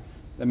track.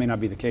 That may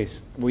not be the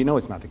case. We know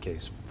it's not the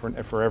case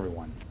for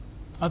everyone.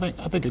 I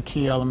think a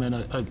key element,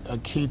 a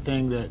key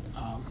thing that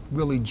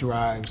really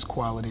drives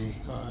quality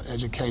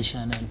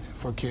education and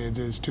for kids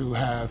is to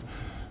have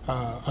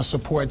a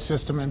support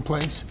system in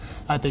place.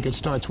 I think it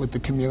starts with the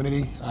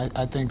community.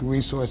 I think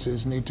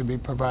resources need to be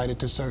provided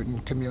to certain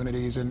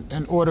communities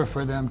in order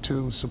for them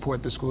to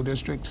support the school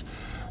districts.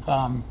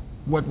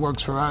 What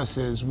works for us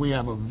is we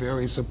have a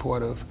very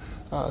supportive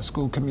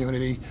school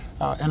community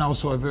and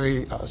also a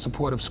very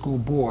supportive school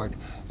board.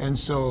 And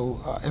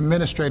so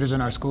administrators in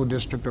our school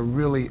district are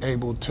really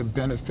able to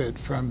benefit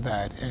from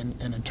that.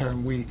 And in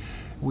turn,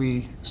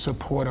 we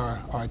support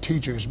our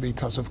teachers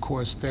because, of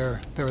course, they're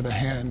the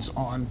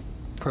hands-on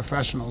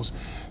professionals,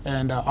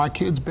 and our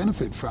kids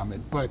benefit from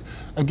it. But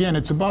again,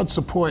 it's about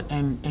support,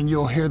 and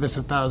you'll hear this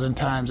 1,000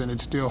 times and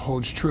it still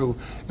holds true.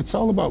 It's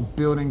all about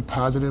building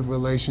positive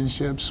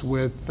relationships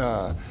with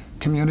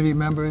community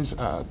members,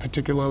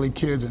 particularly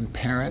kids and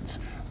parents.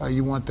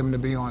 You want them to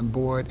be on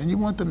board, and you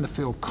want them to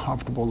feel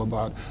comfortable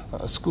about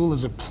school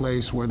as a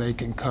place where they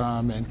can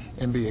come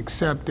and be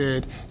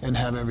accepted and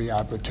have every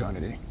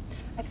opportunity.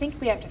 I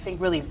think we have to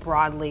think really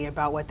broadly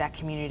about what that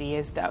community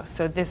is, though.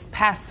 So this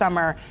past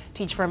summer,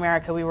 Teach for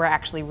America, we were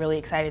actually really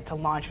excited to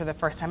launch for the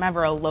first time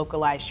ever a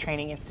localized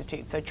training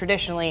institute. So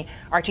traditionally,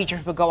 our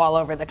teachers would go all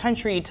over the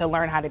country to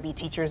learn how to be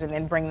teachers and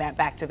then bring that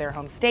back to their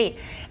home state.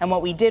 And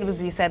what we did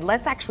was we said,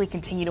 let's actually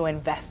continue to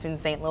invest in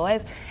St.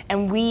 Louis.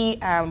 And we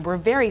were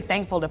very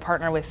thankful to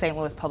partner with St.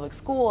 Louis Public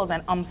Schools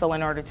and UMSL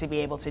in order to be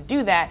able to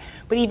do that.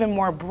 But even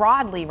more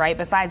broadly, right,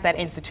 besides that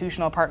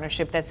institutional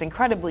partnership that's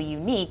incredibly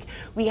unique,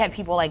 we had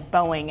people like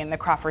Boeing and the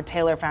Crawford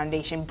Taylor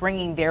Foundation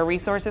bringing their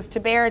resources to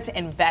bear to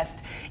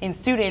invest in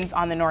students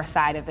on the north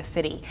side of the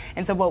city.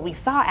 And so what we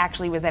saw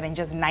actually was that in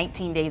just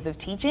 19 days of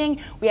teaching,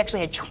 we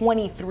actually had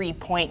 23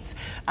 points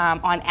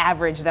on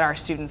average that our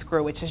students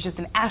grew, which is just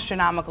an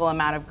astronomical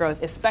amount of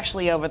growth,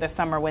 especially over the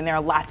summer when there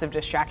are lots of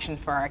distraction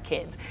for our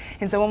kids.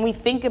 And so when we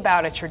think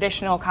about a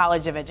traditional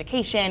college of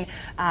education,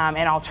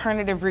 an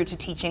alternative route to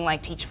teaching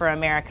like Teach for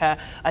America,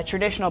 a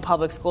traditional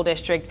public school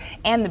district,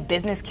 and the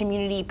business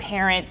community,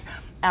 parents,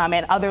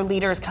 and other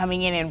leaders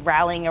coming in and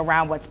rallying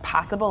around what's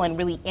possible and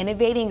really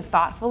innovating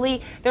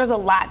thoughtfully, there's a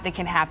lot that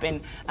can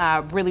happen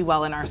really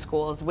well in our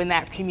schools when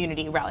that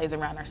community rallies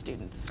around our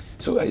students.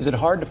 So is it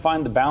hard to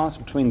find the balance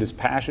between this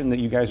passion that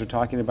you guys are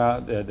talking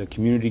about, the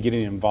community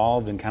getting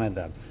involved, and kind of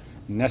the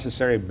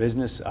necessary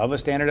business of a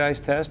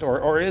standardized test,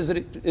 or is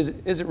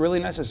it really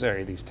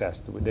necessary, these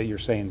tests that you're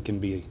saying can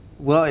be?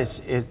 Well,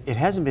 it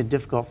hasn't been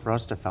difficult for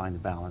us to find the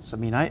balance. I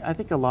mean, I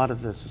think a lot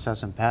of the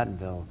success in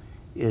Pattonville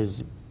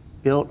is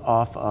built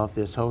off of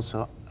this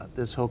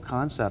whole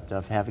concept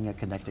of having a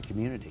connected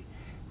community.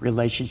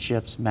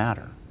 Relationships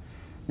matter.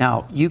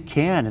 Now, you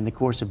can, in the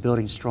course of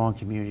building strong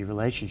community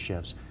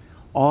relationships,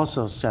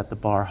 also set the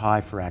bar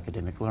high for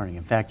academic learning.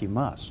 In fact, you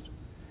must.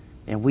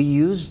 And we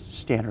use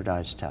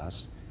standardized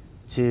tests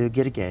to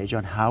get a gauge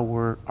on how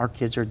our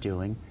kids are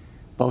doing,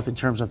 both in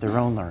terms of their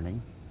own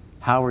learning,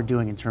 how we're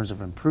doing in terms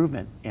of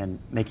improvement in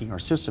making our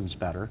systems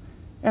better,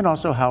 and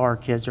also how our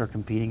kids are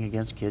competing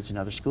against kids in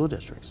other school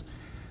districts.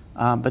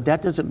 But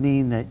that doesn't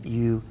mean that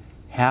you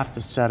have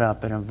to set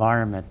up an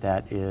environment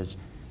that is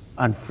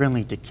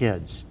unfriendly to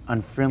kids,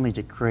 unfriendly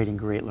to creating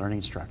great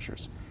learning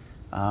structures.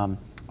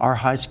 Our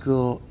high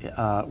school,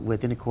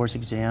 with in-course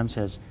exams,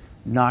 has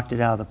knocked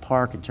it out of the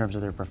park in terms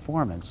of their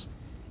performance.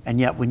 And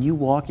yet when you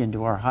walk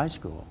into our high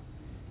school,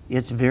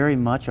 it's very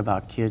much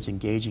about kids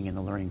engaging in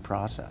the learning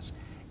process.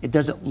 It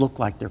doesn't look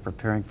like they're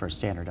preparing for a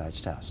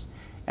standardized test.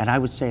 And I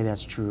would say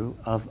that's true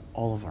of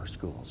all of our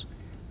schools.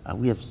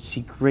 We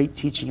see great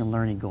teaching and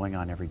learning going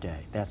on every day.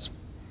 That's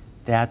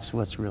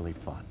what's really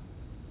fun.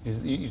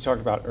 You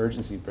talked about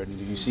urgency, Brittany.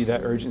 Do you see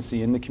that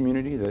urgency in the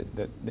community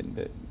that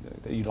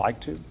you'd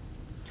like to?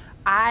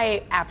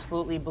 I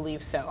absolutely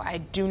believe so. I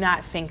do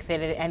not think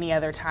that at any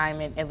other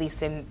time, at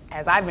least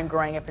as I've been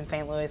growing up in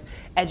St. Louis,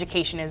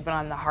 education has been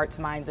on the hearts,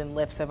 minds, and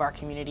lips of our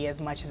community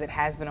as much as it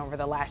has been over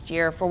the last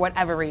year, for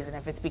whatever reason.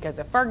 If it's because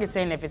of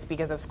Ferguson, if it's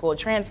because of school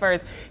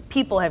transfers,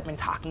 people have been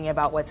talking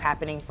about what's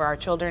happening for our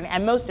children,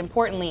 and most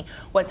importantly,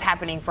 what's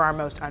happening for our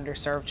most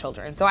underserved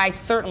children. So I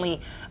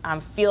certainly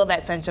feel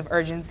that sense of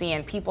urgency,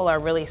 and people are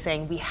really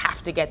saying we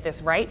have to get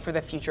this right for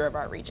the future of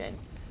our region.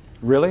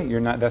 Really? You're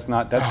not?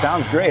 That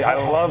sounds great. I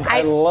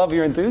love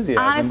your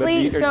enthusiasm.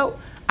 Honestly, so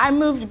I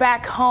moved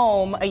back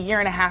home a year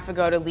and a half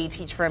ago to lead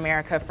Teach for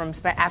America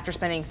after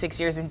spending 6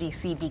 years in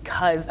DC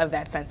because of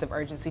that sense of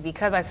urgency,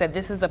 because I said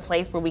this is a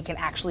place where we can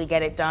actually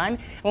get it done.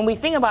 When we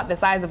think about the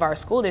size of our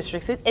school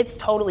districts, it's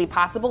totally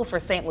possible for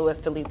St. Louis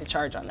to lead the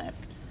charge on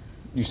this.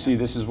 You see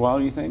this as well,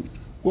 you think?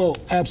 Well,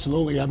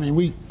 absolutely. I mean,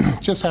 we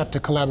just have to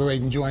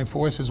collaborate and join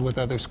forces with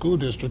other school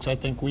districts. I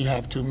think we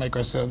have to make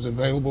ourselves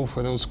available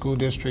for those school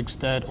districts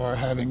that are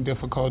having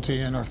difficulty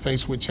and are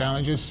faced with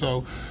challenges.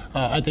 So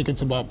I think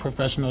it's about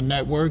professional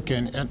network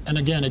and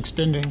again,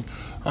 extending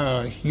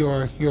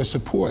your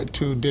support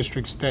to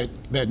districts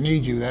that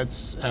need you.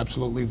 That's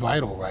absolutely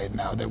vital right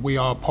now, that we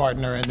all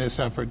partner in this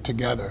effort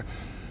together.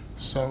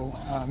 So.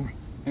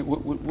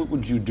 What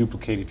would you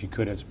duplicate if you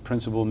could as a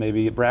principal?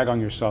 Maybe brag on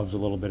yourselves a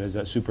little bit as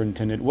a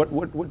superintendent.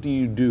 What do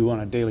you do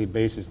on a daily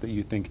basis that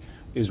you think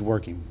is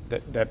working,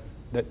 that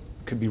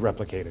could be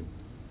replicated?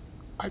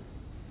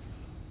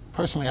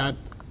 Personally,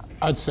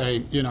 I'd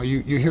say,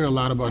 you hear a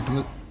lot about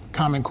the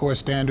Common Core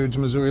standards,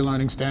 Missouri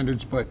Learning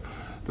Standards, but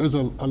there's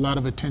a lot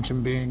of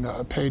attention being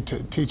paid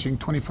to teaching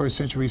 21st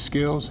century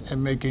skills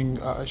and making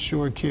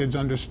sure kids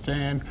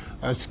understand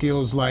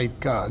skills like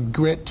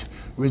grit,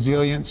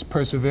 resilience,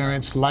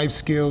 perseverance, life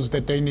skills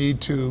that they need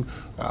to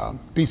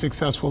be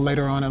successful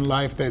later on in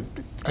life that,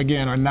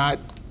 again, are not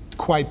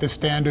quite the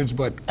standards,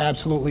 but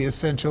absolutely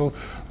essential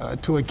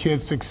to a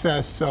kid's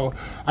success. So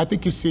I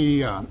think you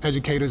see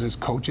educators as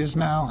coaches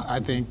now. I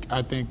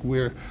think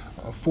we're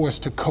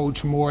forced to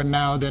coach more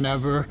now than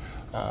ever.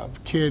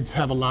 Kids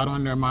have a lot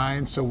on their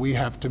minds, so we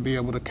have to be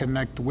able to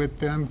connect with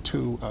them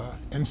to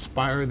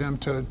inspire them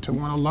to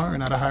want to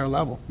learn at a higher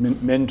level.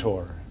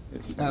 Mentor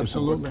is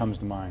absolutely what comes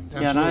to mind.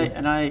 Yeah,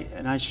 and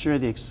I share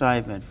the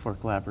excitement for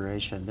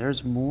collaboration.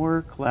 There's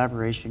more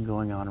collaboration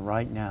going on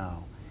right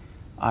now,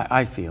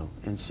 I feel,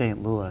 in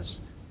St. Louis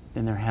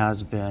than there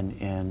has been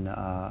in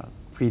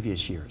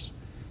previous years.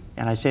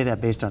 And I say that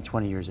based on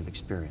 20 years of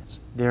experience.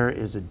 There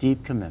is a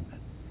deep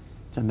commitment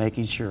to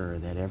making sure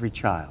that every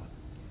child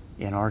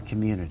in our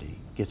community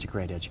gets a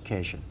great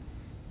education.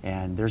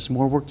 And there's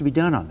more work to be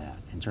done on that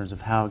in terms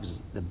of how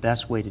the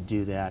best way to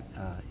do that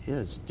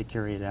is to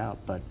carry it out.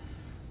 But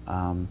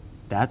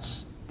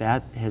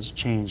that has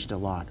changed a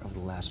lot over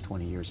the last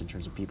 20 years in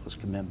terms of people's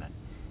commitment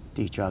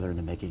to each other and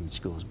to making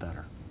schools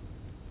better.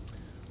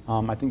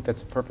 I think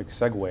that's a perfect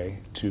segue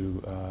to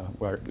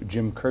where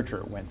Jim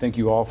Kircher went. Thank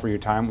you all for your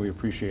time. We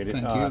appreciate it.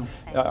 Thank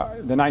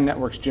you. The 9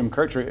 Network's Jim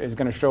Kircher is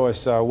going to show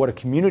us what a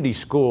community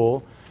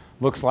school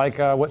looks like,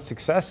 what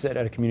success at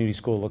a community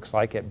school looks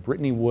like at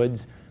Brittany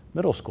Woods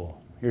Middle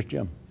School. Here's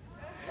Jim.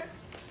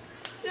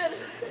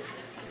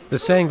 The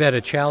saying that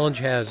a challenge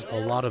has a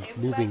lot of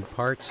moving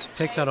parts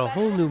takes on a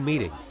whole new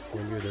meaning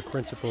when you're the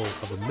principal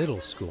of a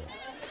middle school.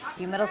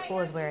 Middle school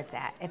is where it's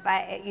at. If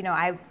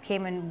I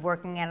came in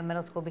working at a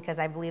middle school because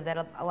I believe that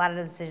a lot of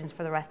the decisions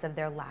for the rest of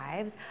their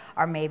lives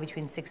are made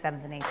between 6th,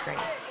 7th, and 8th grade.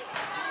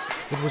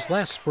 It was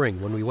last spring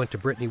when we went to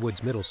Brittany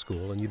Woods Middle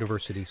School in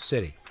University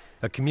City,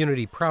 a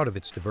community proud of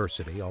its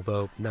diversity,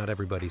 although not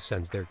everybody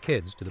sends their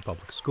kids to the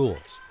public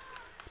schools.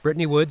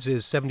 Brittany Woods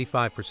is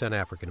 75%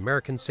 African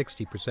American,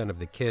 60% of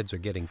the kids are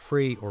getting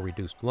free or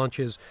reduced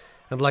lunches,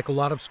 and like a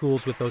lot of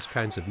schools with those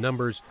kinds of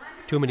numbers,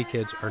 too many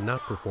kids are not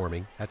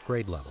performing at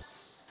grade level.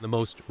 The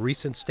most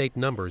recent state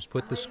numbers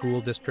put the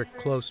school district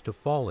close to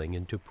falling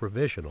into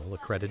provisional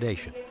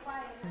accreditation.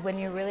 When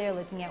you really are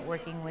looking at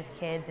working with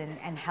kids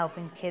and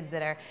helping kids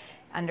that are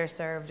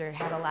underserved or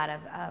have a lot of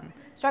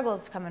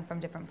struggles coming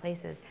from different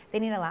places, they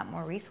need a lot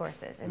more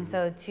resources. And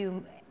so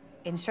to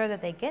ensure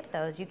that they get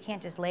those, you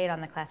can't just lay it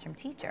on the classroom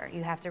teacher.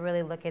 You have to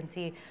really look and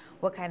see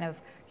what kind of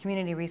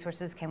community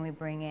resources can we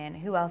bring in,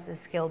 who else is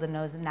skilled and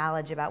knows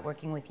knowledge about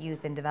working with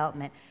youth and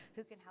development,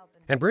 who can help.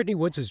 And Brittany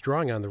Woods is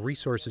drawing on the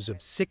resources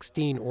of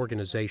 16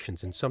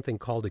 organizations in something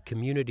called a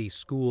Community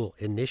School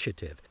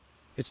Initiative.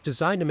 It's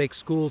designed to make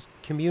schools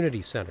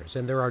community centers,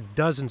 and there are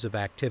dozens of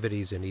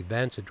activities and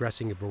events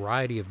addressing a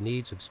variety of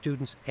needs of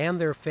students and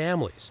their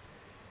families.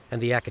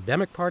 And the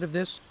academic part of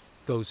this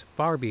goes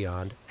far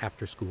beyond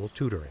after-school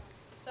tutoring.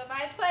 So if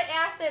I put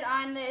acid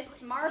on this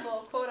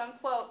marble, quote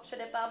unquote, should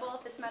it bubble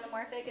if it's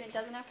metamorphic and it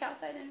doesn't have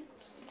calcite in it?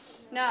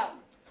 No.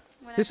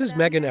 This is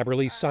Megan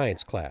Eberly's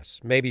science class.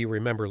 Maybe you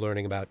remember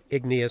learning about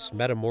igneous,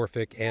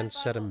 metamorphic, and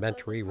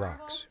sedimentary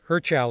rocks. Her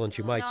challenge,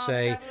 you might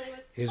say,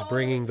 is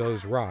bringing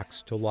those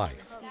rocks to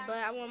life. But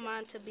I want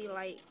mine to be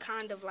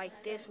kind of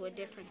like this with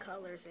different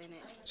colors in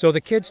it. So the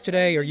kids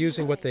today are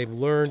using what they've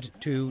learned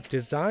to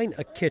design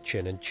a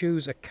kitchen and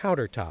choose a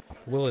countertop.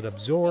 Will it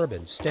absorb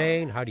and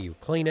stain? How do you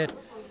clean it?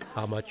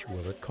 How much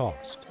will it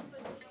cost?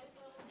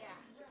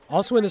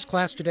 Also in this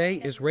class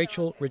today is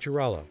Rachel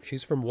Rigirello.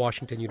 She's from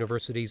Washington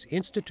University's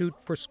Institute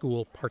for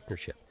School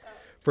Partnership.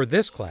 For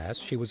this class,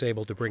 she was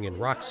able to bring in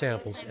rock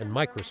samples and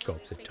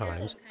microscopes at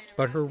times,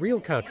 but her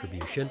real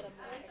contribution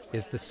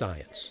is the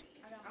science.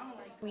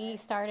 We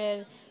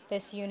started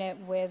this unit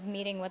with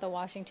meeting with a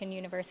Washington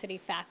University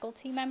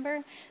faculty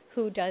member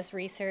who does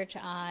research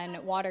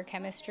on water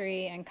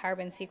chemistry and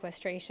carbon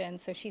sequestration.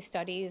 So she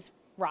studies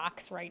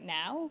rocks right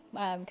now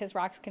because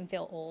rocks can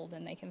feel old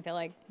and they can feel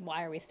like,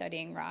 why are we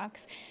studying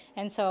rocks?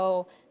 And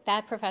so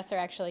that professor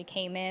actually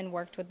came in,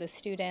 worked with the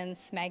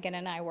students. Megan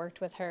and I worked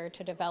with her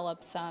to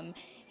develop some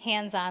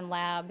hands-on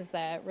labs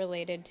that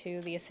related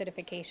to the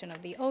acidification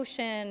of the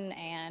ocean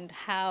and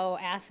how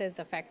acids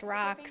affect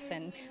rocks,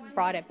 and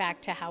brought it back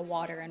to how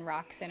water and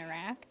rocks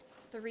interact.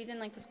 The reason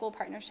the school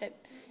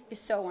partnership is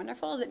so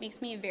wonderful is it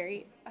makes me a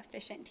very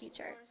efficient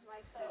teacher.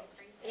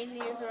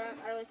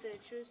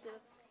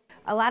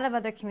 A lot of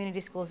other community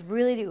schools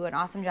really do an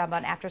awesome job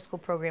on after-school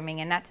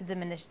programming, and not to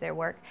diminish their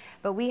work,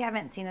 but we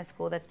haven't seen a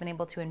school that's been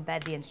able to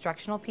embed the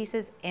instructional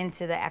pieces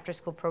into the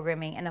after-school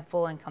programming in a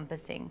full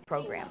encompassing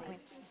program.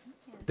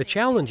 The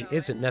challenge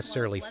isn't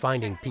necessarily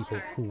finding people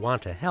who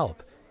want to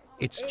help,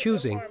 it's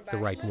choosing the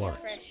right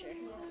ones.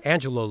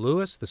 Angela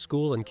Lewis, the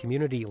school and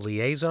community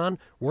liaison,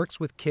 works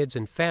with kids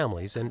and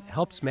families and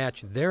helps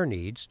match their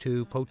needs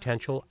to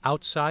potential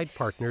outside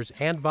partners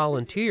and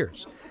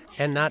volunteers.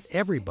 And not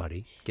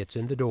everybody gets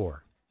in the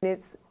door.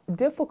 It's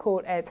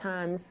difficult at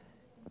times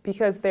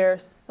because there are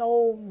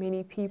so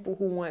many people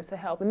who want to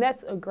help, and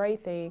that's a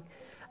great thing.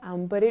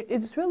 But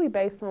it's really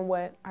based on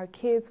what our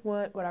kids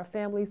want, what our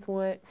families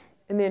want,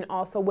 and then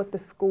also what the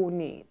school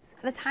needs.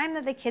 The time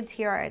that the kids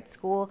here are at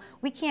school,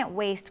 we can't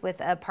waste with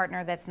a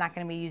partner that's not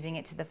going to be using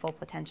it to the full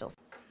potential.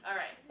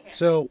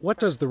 So what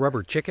does the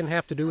rubber chicken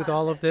have to do with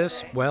all of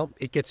this? Well,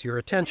 it gets your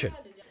attention.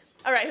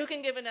 All right, who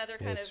can give another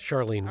kind It's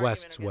Charlene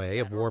West's way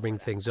of warming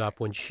things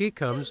up when she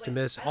comes to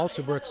Miss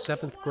Alsobrook's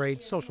 7th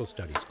grade social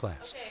studies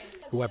class.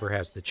 Whoever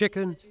has the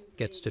chicken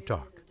gets to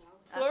talk.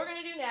 So what we're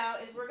going to do now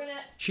is we're going to...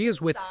 She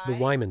is with the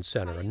Wyman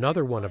Center,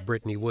 another one of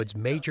Brittany Woods'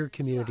 major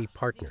community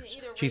partners.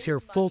 She's here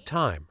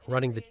full-time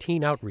running the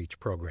teen outreach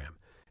program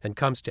and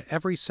comes to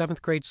every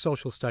 7th grade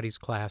social studies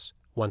class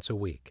once a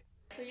week.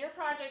 So your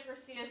project for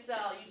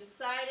CSL, you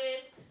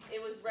decided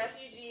it was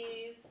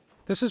refugees.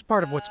 This is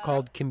part of what's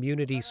called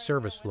community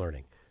service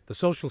learning. The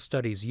social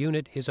studies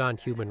unit is on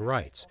human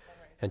rights,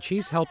 and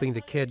she's helping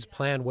the kids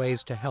plan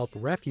ways to help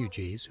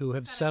refugees who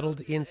have settled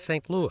in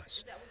St.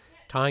 Louis,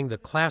 tying the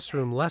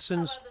classroom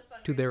lessons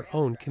to their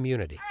own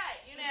community.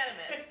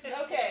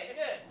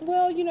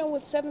 Well, you know,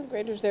 with 7th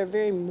graders, they're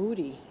very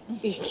moody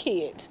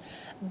kids.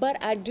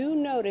 But I do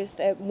notice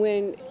that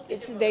when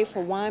it's a day for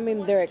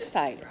Wyman, they're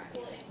excited.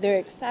 They're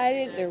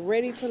excited, they're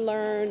ready to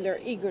learn, they're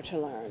eager to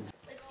learn.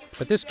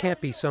 But this can't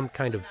be some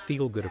kind of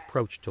feel-good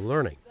approach to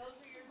learning.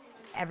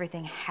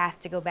 Everything has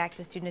to go back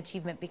to student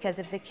achievement, because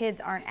if the kids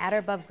aren't at or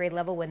above grade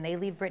level when they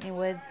leave Brittany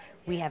Woods,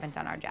 we haven't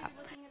done our job.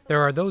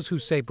 There are those who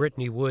say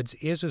Brittany Woods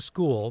is a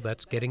school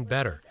that's getting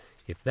better.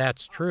 If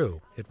that's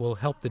true, it will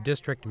help the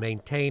district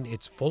maintain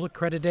its full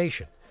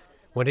accreditation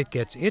when it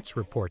gets its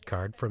report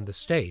card from the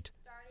state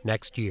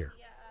next year.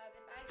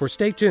 For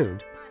Stay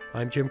Tuned,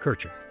 I'm Jim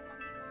Kirchner.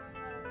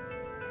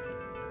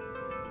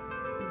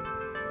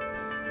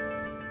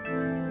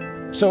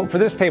 So for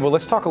this table,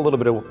 let's talk a little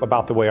bit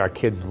about the way our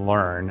kids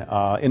learn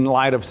in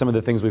light of some of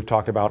the things we've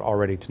talked about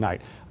already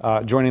tonight.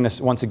 Joining us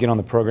once again on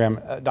the program,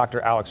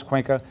 Dr. Alex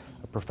Cuenca,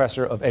 a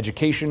professor of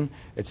education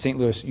at St.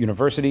 Louis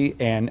University,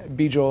 and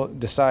Bijal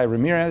Desai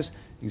Ramirez,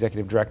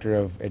 executive director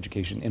of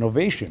education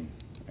innovation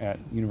at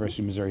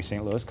University of Missouri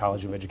St. Louis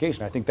College of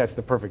Education. I think that's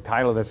the perfect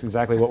title. That's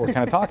exactly what we're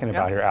kind of talking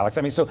about here, Alex.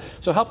 I mean, so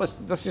help us.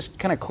 Let's just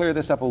kind of clear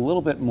this up a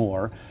little bit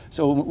more.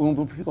 So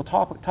when people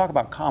talk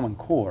about Common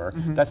Core,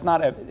 that's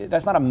not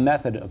a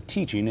method of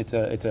teaching. It's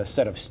a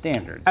set of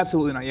standards.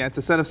 Absolutely not. Yeah, it's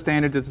a set of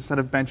standards. It's a set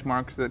of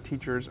benchmarks that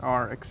teachers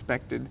are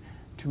expected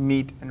to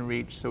meet and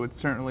reach. So it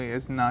certainly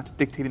is not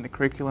dictating the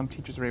curriculum.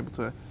 Teachers are able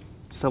to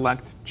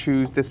select,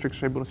 choose.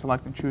 Districts are able to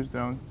select and choose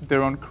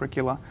their own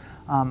curricula.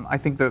 I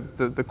think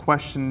the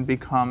question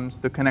becomes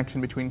the connection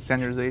between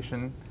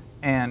standardization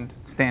and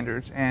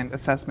standards, and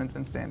assessments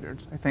and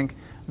standards. I think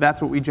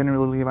that's what we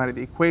generally leave out of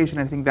the equation.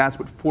 I think that's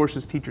what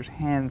forces teachers'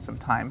 hands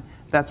sometimes.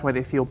 That's why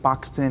they feel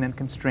boxed in and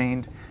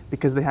constrained,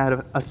 because they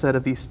have a set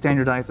of these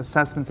standardized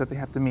assessments that they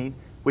have to meet,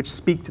 which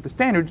speak to the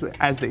standards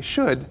as they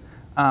should.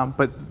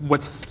 But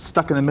what's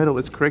stuck in the middle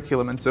is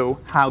curriculum, and so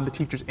how the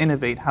teachers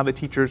innovate, how the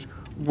teachers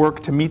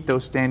work to meet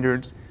those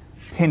standards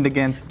pinned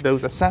against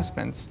those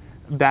assessments,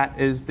 that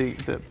is the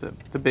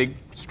big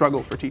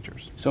struggle for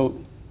teachers. So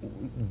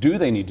do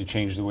they need to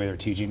change the way they're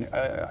teaching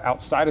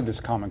outside of this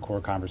Common Core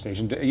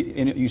conversation?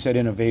 You said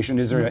innovation.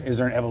 Is there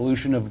an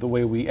evolution of the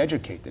way we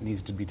educate that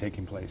needs to be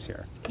taking place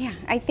here? Yeah,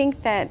 I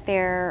think that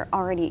there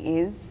already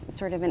is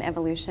sort of an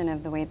evolution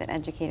of the way that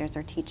educators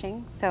are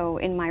teaching. So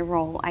in my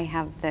role, I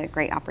have the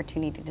great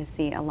opportunity to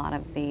see a lot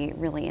of the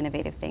really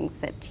innovative things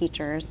that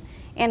teachers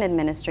and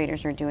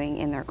administrators are doing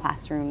in their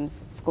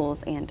classrooms,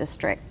 schools, and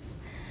districts.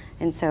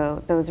 And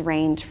so those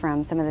range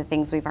from some of the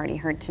things we've already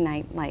heard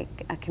tonight, like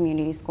a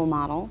community school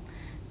model,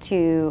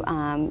 to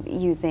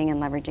using and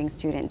leveraging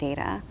student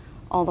data,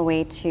 all the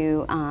way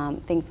to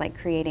things like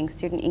creating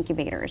student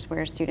incubators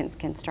where students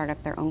can start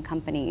up their own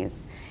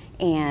companies,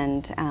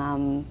 and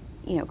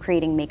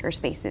creating maker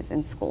spaces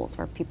in schools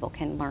where people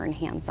can learn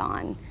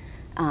hands-on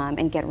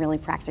and get really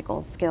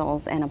practical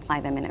skills and apply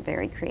them in a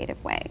very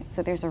creative way.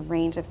 So there's a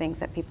range of things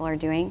that people are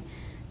doing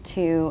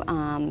to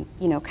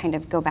kind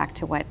of go back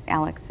to what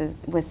Alex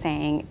was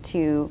saying,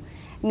 to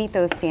meet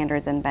those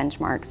standards and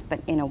benchmarks,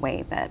 but in a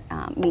way that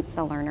meets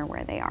the learner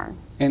where they are.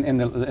 And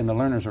the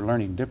learners are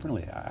learning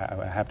differently.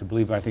 I have to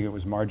believe, I think it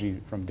was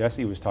Margie from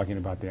DESE was talking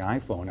about the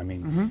iPhone. I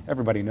mean,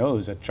 everybody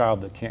knows a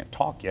child that can't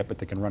talk yet, but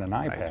they can run an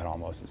iPad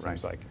almost, it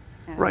seems like.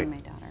 Right. My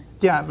daughter.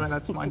 Yeah, but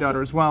that's my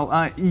daughter as well.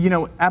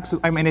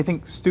 Absolutely. I mean, I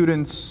think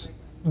students,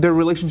 their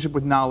relationship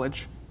with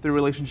knowledge, their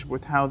relationship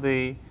with how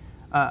they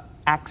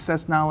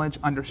access knowledge,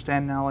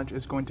 understand knowledge,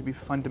 is going to be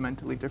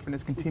fundamentally different.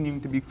 It's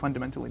continuing to be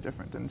fundamentally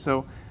different. And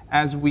so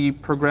as we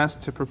progress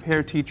to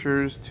prepare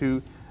teachers,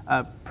 to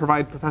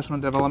provide professional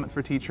development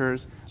for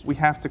teachers, we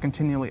have to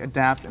continually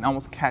adapt and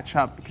almost catch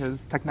up,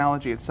 because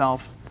technology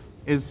itself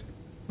is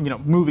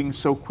moving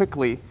so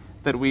quickly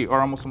that we are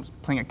almost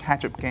playing a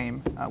catch-up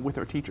game with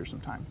our teachers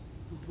sometimes.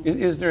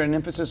 Is there an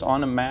emphasis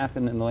on the math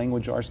and the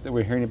language arts that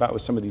we're hearing about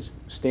with some of these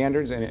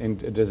standards,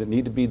 and does it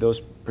need to be those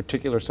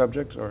particular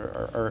subjects,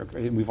 or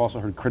we've also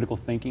heard critical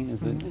thinking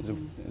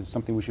is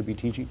something we should be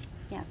teaching?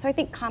 Yeah, so I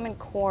think Common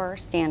Core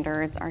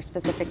standards are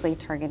specifically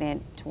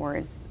targeted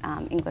towards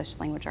English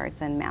language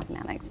arts and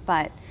mathematics,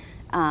 but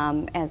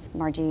as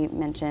Margie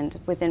mentioned,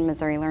 within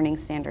Missouri Learning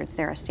Standards,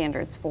 there are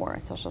standards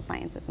for social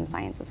sciences and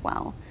science as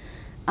well.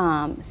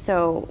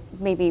 So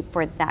maybe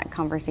for that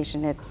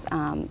conversation, it's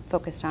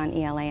focused on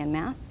ELA and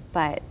math,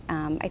 but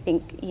I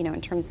think,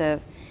 in terms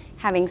of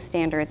having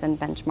standards and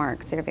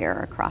benchmarks, they're there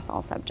across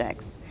all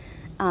subjects.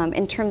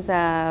 In terms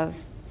of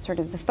sort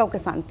of the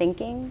focus on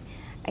thinking,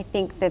 I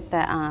think that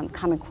the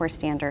Common Core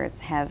standards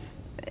have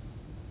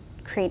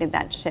created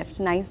that shift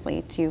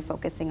nicely to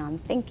focusing on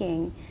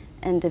thinking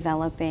and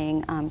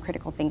developing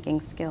critical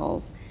thinking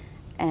skills.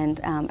 And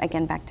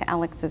again, back to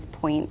Alex's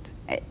point,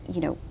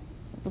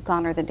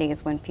 gone are the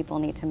days when people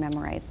need to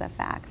memorize the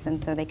facts,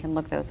 and so they can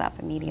look those up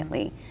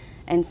immediately.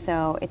 And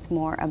so it's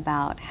more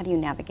about how do you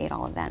navigate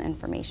all of that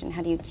information?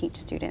 How do you teach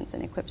students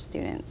and equip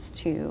students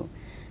to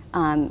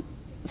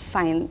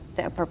find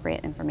the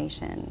appropriate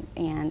information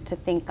and to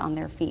think on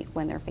their feet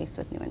when they're faced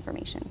with new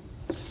information?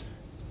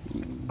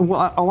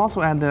 Well, I'll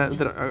also add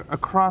that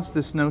across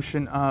this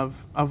notion of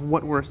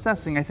what we're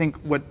assessing, I think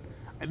what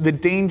the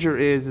danger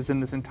is in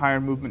this entire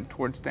movement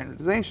towards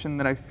standardization,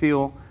 that I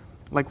feel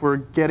like we're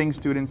getting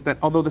students that,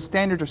 although the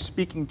standards are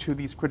speaking to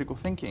these critical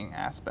thinking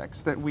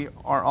aspects, that we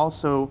are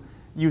also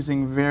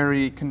using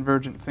very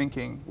convergent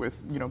thinking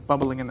with,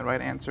 bubbling in the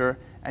right answer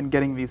and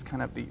getting these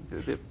kind of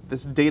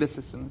this data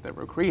system that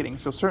we're creating.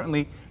 So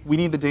certainly we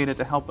need the data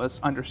to help us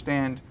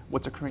understand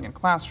what's occurring in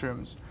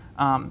classrooms.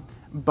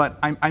 But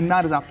I'm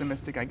not as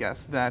optimistic, I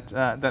guess, that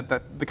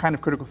the kind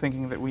of critical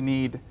thinking that we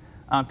need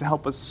to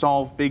help us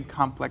solve big,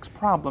 complex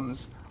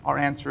problems are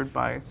answered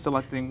by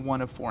selecting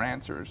one of 4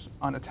 answers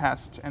on a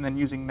test and then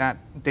using that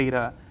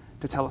data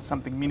to tell us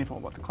something meaningful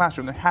about the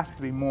classroom. There has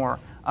to be more.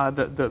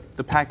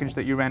 The package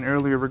that you ran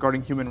earlier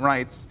regarding human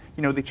rights,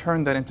 they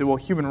turned that into, well,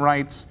 human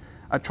rights,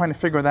 trying to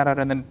figure that out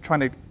and then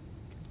trying to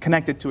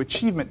connect it to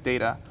achievement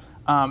data.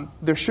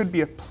 There should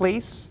be a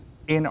place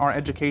in our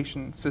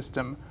education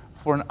system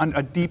for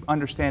a deep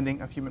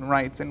understanding of human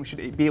rights, and we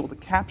should be able to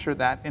capture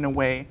that in a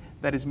way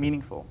that is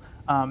meaningful.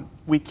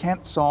 We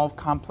can't solve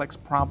complex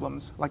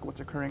problems like what's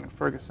occurring in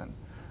Ferguson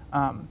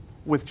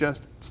with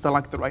just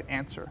select the right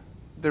answer.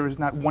 There is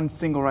not one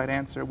single right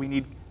answer. We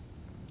need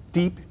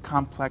deep,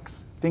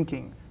 complex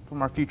thinking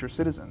from our future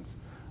citizens.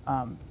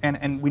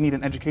 And we need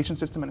an education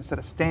system and a set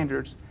of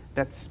standards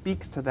that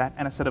speaks to that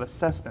and a set of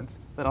assessments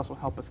that also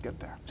help us get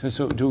there.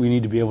 So do we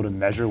need to be able to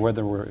measure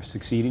whether we're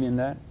succeeding in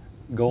that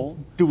goal?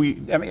 Do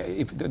we? I mean,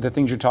 if the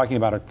things you're talking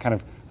about are kind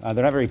of,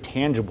 they're not very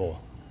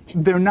tangible.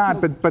 They're not,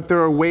 but there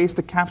are ways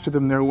to capture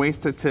them. There are ways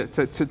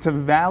to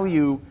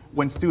value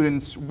when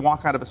students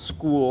walk out of a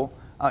school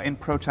in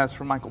protest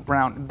for Michael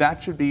Brown.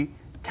 That should be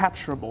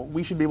capturable.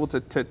 We should be able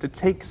to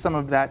take some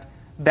of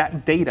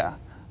that data,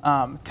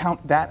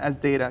 count that as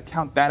data,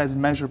 count that as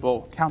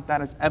measurable, count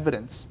that as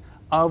evidence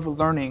of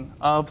learning,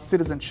 of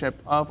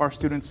citizenship, of our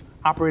students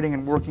operating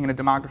and working in a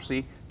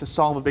democracy to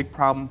solve a big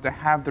problem, to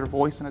have their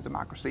voice in a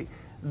democracy.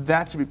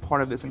 That should be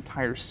part of this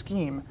entire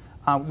scheme.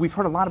 We've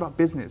heard a lot about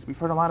business. We've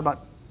heard a lot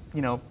about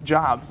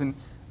jobs, and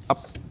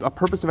a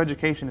purpose of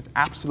education is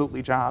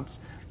absolutely jobs,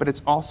 but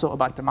it's also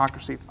about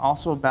democracy. It's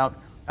also about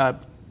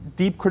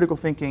deep critical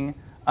thinking,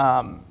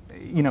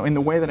 in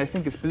the way that I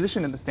think is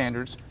positioned in the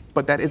standards,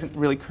 but that isn't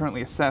really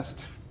currently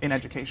assessed in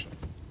education.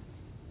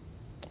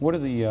 What are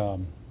the,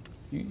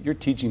 you're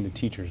teaching the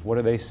teachers, what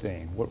are they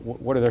saying?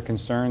 What are their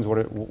concerns?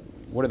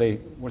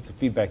 What's the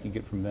feedback you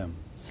get from them?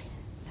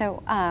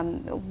 So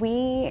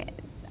we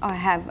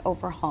have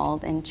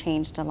overhauled and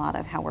changed a lot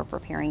of how we're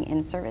preparing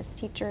in-service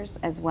teachers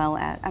as well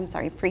as,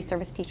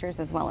 pre-service teachers,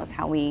 as well as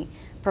how we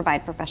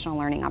provide professional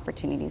learning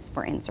opportunities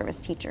for in-service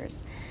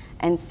teachers.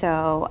 And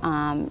so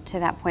to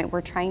that point,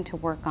 we're trying to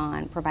work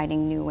on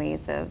providing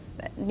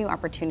new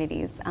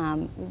opportunities.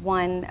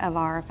 One of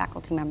our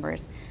faculty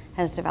members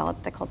has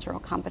developed the Cultural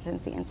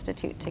Competency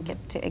Institute to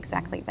get to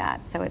exactly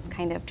that. So it's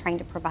kind of trying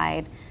to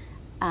provide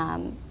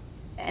and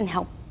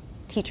help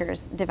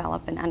teachers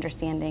develop an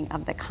understanding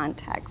of the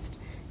context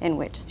in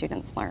which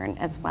students learn,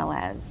 as well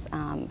as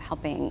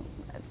helping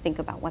think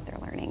about what they're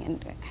learning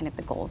and kind of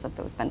the goals of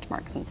those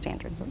benchmarks and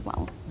standards as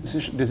well.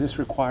 Does this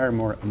require a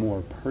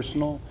more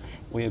personal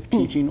way of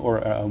teaching or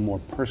a more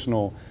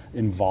personal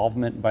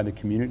involvement by the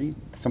community?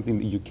 Something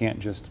that you can't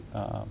just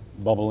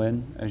bubble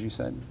in, as you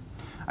said?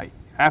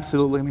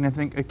 Absolutely. I mean, I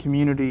think a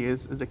community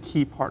is a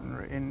key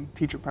partner in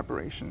teacher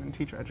preparation and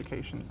teacher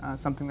education,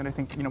 something that I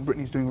think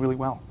Brittany's doing really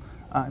well.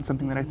 And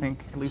something that I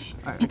think, at least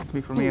I can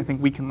speak for me, I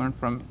think we can learn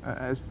from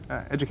as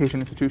education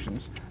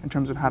institutions in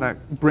terms of how to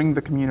bring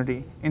the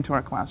community into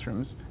our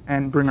classrooms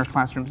and bring our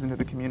classrooms into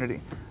the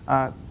community.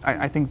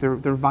 I think they're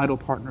vital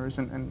partners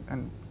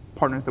and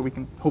partners that we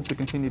can hope to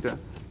continue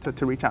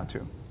to reach out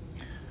to.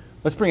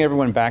 Let's bring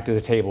everyone back to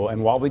the table,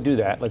 and while we do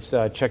that, let's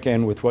check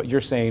in with what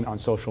you're saying on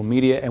social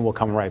media, and we'll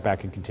come right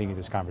back and continue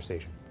this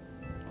conversation.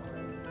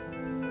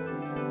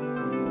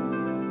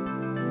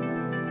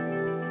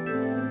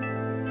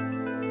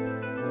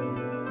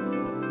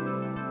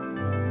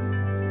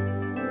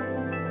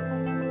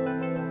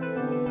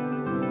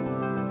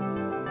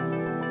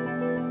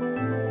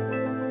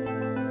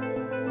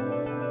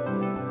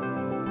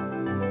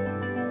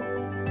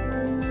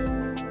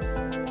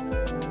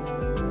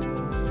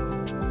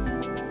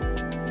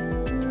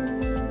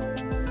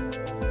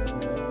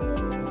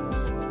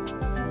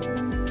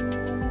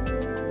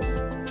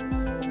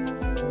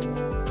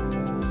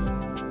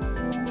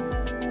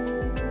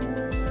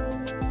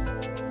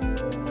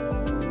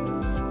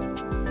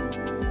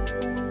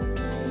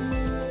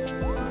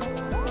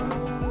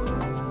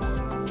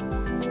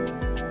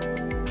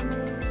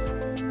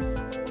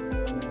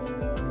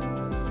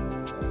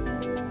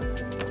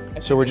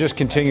 So we're just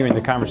continuing the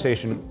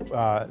conversation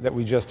that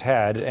we just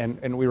had,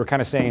 and we were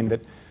kind of saying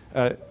that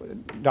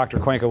Dr.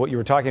 Cuenca, what you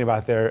were talking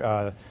about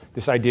there,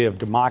 this idea of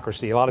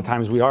democracy, a lot of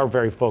times we are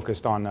very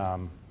focused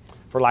on,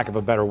 for lack of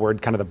a better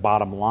word, kind of the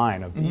bottom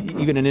line of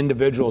even an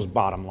individual's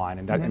bottom line,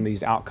 and that and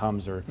these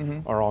outcomes are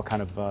all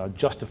kind of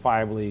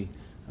justifiably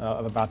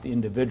about the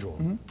individual.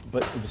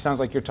 But it sounds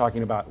like you're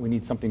talking about we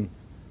need something.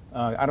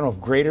 I don't know if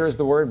greater is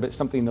the word, but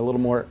something a little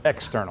more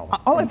external.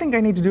 All I think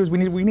I need to do is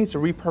we need to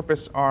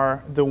repurpose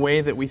the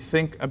way that we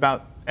think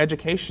about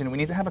education. We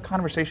need to have a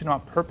conversation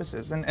about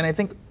purposes, and I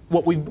think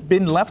what we've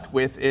been left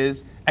with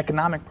is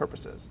economic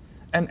purposes,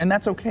 and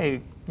that's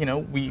okay. You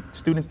know,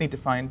 students need to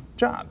find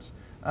jobs,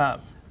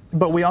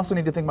 but we also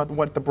need to think about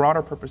what the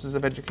broader purposes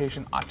of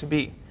education ought to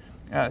be: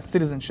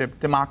 citizenship,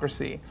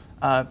 democracy,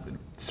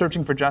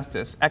 searching for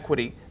justice,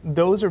 equity.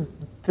 Those are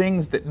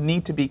things that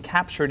need to be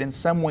captured in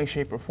some way,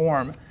 shape, or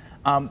form.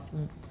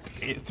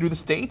 Through the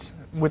state,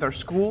 with our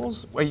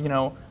schools, you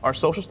know, our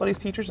social studies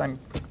teachers, I'm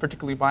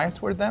particularly biased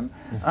toward them,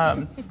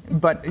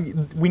 but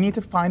we need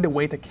to find a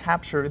way to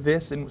capture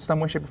this in some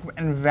way, shape, or form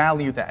and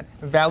value that,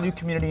 value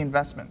community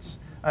investments.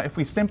 If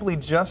we simply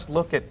just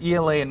look at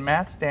ELA and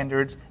math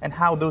standards and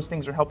how those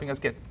things are helping us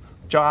get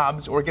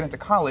jobs or get into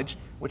college,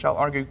 which I'll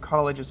argue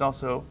college is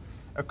also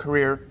a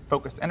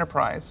career-focused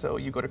enterprise, so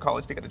you go to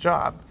college to get a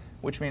job,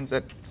 which means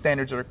that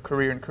standards are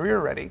career and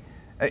career-ready.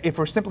 If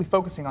we're simply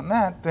focusing on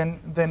that,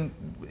 then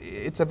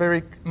it's a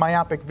very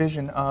myopic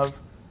vision of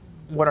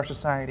what our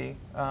society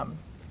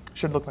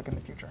should look like in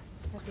the future.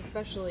 That's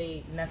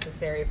especially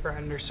necessary for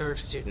underserved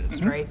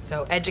students, right?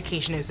 So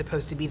education is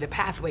supposed to be the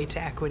pathway to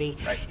equity.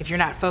 Right. If you're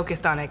not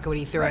focused on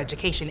equity through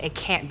education, it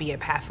can't be a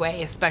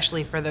pathway,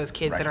 especially for those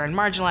kids that are in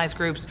marginalized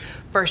groups,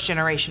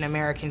 first-generation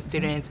American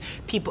students,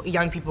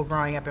 young people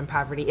growing up in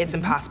poverty. It's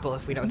impossible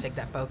if we don't take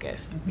that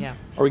focus. Yeah.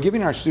 Are we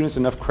giving our students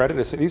enough credit?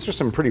 These are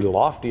some pretty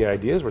lofty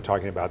ideas we're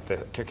talking about.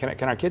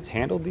 Can our kids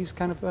handle these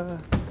kind of?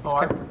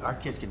 Our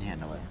kids can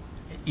handle it.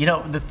 You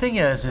know, the thing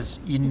is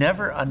you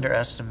never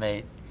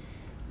underestimate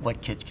what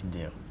kids can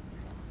do.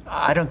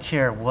 I don't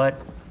care what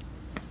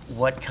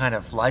kind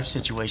of life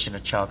situation a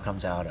child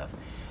comes out of.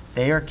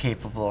 They are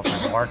capable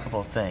of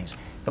remarkable things.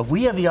 But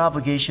we have the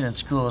obligation in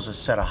schools to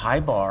set a high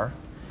bar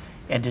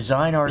and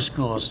design our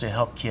schools to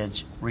help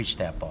kids reach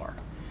that bar.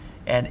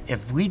 And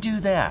if we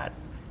do that,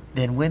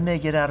 then when they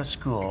get out of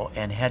school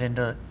and head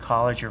into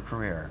college or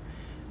career,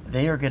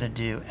 they are going to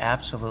do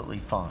absolutely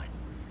fine.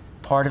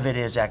 Part of it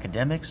is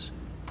academics,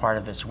 part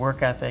of it's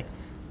work ethic,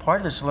 part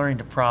of it's learning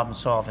to problem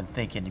solve and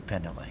think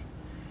independently.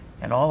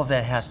 And all of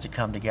that has to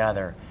come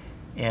together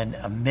in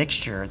a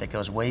mixture that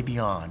goes way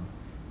beyond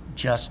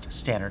just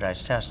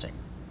standardized testing.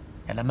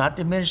 And I'm not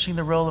diminishing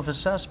the role of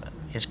assessment.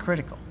 It's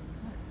critical.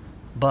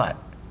 But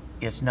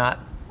it's not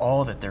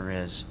all that there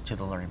is to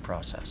the learning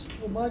process.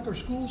 Well, Mike, are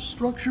schools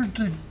structured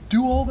to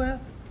do all that?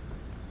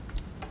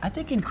 I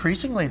think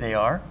increasingly they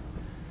are.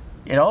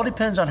 It all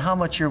depends on how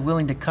much you're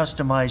willing to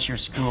customize your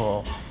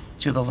school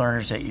to the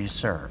learners that you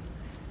serve.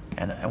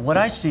 And what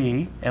I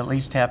see, at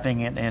least happening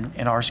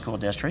in our school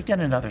district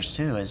and in others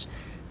too, is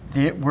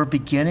that we're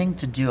beginning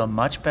to do a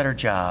much better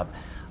job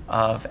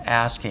of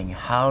asking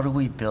how do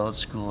we build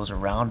schools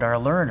around our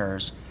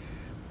learners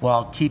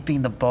while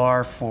keeping the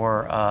bar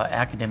for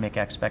academic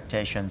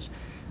expectations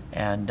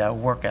and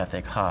work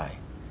ethic high.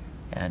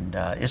 And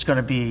it's going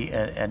to be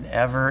an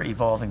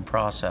ever-evolving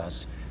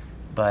process,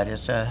 but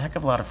it's a heck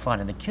of a lot of fun.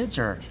 And the kids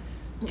are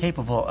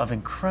capable of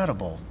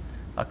incredible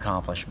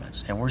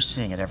accomplishments, and we're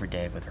seeing it every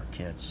day with our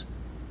kids.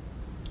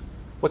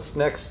 What's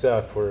next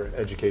for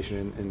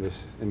education in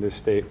this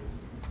state?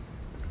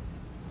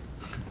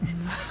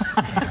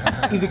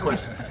 Easy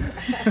question.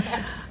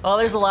 Well,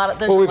 there's a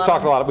lot of. We've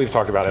talked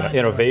about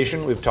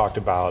innovation. We've talked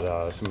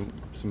about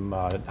some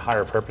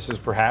higher purposes,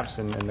 perhaps,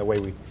 in the way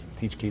we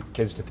teach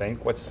kids to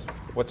think. What's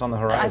on the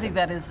horizon? I think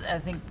that is,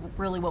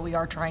 really what we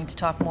are trying to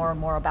talk more and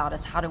more about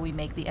is how do we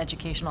make the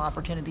educational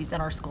opportunities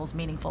in our schools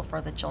meaningful for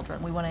the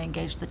children. We want to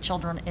engage the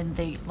children in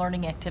the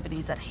learning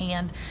activities at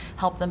hand,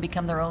 help them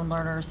become their own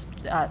learners,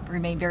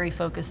 remain very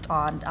focused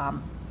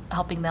on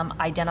helping them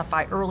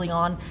identify early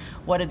on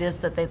what it is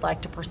that they'd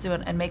like to pursue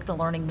and make the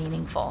learning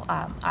meaningful.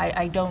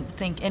 I don't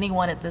think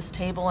anyone at this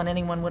table and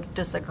anyone would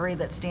disagree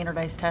that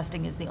standardized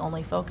testing is the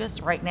only focus.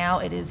 Right now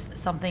it is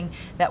something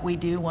that we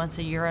do once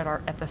a year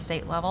at the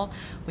state level.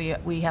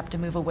 We have to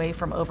move away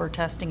from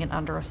over-testing and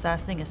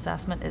under-assessing.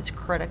 Assessment is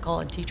critical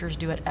and teachers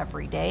do it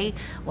every day.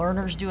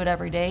 Learners do it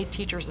every day.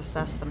 Teachers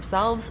assess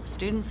themselves.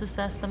 Students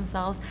assess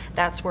themselves.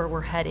 That's where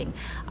we're heading.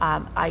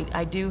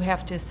 I do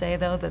have to say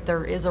though that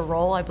there is a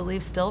role, I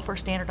believe, still for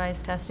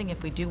standardized testing.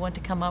 If we do want to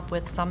come up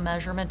with some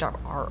measurement,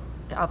 our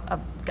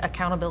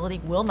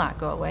accountability will not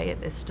go away.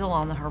 It is still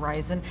on the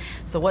horizon.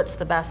 So what's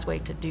the best way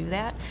to do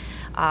that?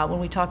 When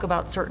we talk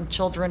about certain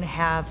children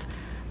have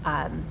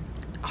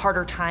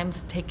harder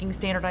times taking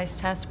standardized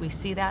tests, we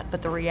see that,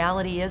 but the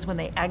reality is when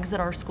they exit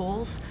our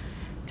schools,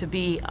 to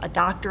be a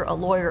doctor, a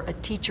lawyer, a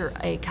teacher,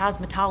 a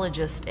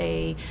cosmetologist,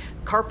 a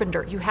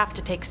carpenter, you have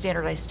to take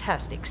standardized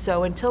testing.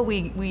 So until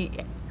we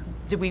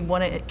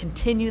want to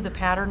continue the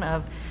pattern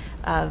of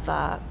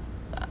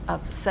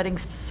setting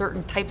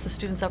certain types of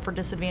students up for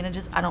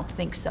disadvantages? I don't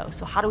think so.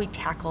 So how do we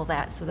tackle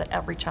that so that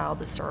every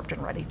child is served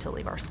and ready to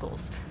leave our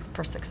schools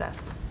for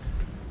success?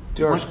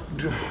 Go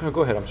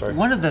ahead, I'm sorry.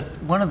 One of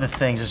the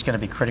things that's going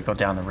to be critical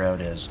down the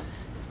road is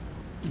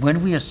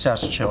when we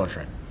assess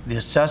children, the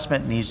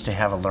assessment needs to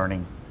have a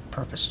learning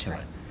purpose to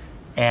it.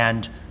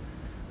 And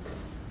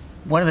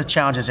one of the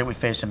challenges that we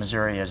face in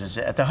Missouri is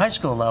at the high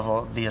school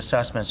level, the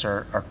assessments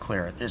are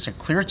clear. There's a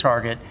clear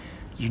target.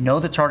 You know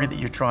the target that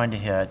you're trying to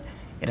hit,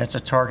 and it's a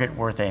target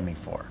worth aiming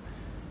for.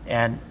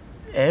 And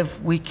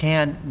if we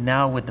can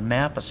now with the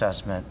MAP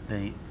assessment,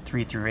 the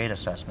 3 through 8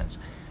 assessments,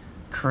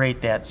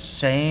 create that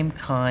same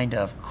kind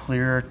of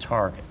clear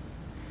target,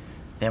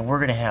 then we're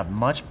going to have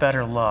much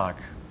better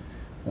luck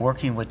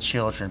working with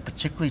children,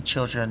 particularly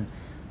children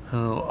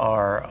who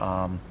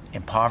are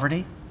in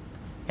poverty.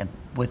 And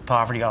with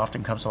poverty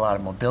often comes a lot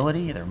of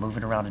mobility. They're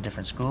moving around to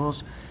different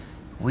schools.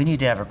 We need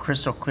to have a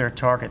crystal clear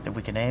target that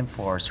we can aim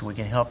for so we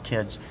can help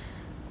kids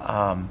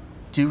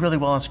do really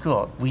well in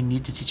school. We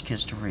need to teach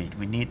kids to read.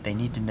 They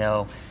need to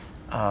know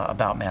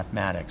about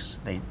mathematics.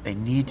 They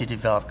need to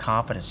develop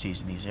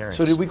competencies in these areas.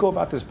 So did we go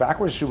about this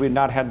backwards? Should we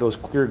not have those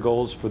clear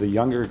goals for the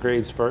younger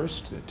grades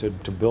first to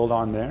build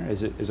on there?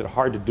 Is it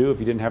hard to do if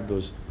you didn't have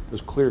those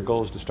clear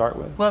goals to start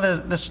with? Well,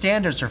 the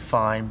standards are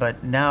fine,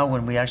 but now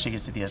when we actually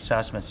get to the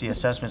assessments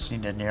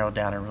need to narrow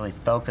down and really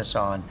focus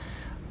on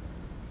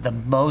the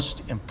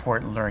most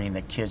important learning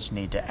that kids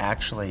need to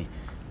actually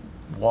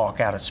walk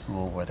out of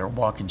school with or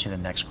walk into the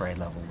next grade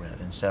level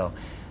with. And so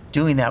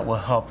doing that will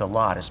help a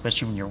lot,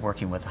 especially when you're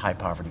working with high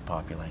poverty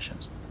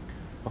populations.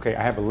 Okay,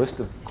 I have a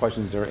list of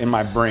questions that are in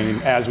my brain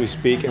as we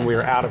speak, and we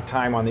are out of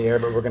time on the air,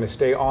 but we're going to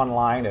stay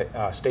online at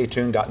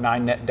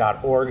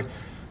staytuned.9net.org.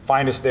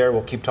 Find us there.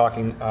 We'll keep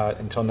talking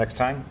until next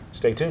time.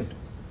 Stay tuned.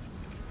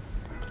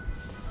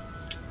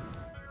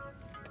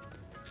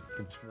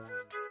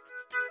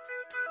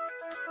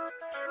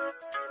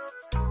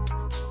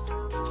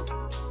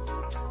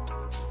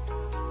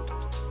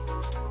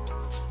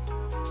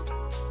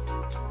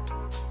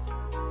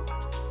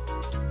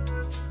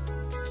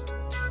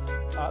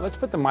 Let's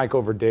put the mic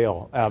over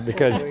Dale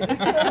because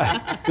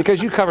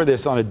because you cover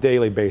this on a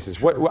daily basis.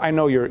 I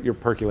know you're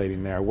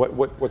percolating there.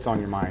 What's on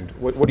your mind?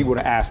 What do you want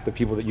to ask the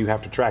people that you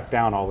have to track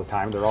down all the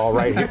time? They're all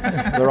right here.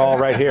 They're all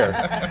right here.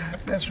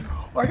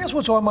 I guess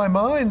what's on my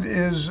mind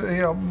is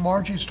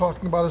Margie's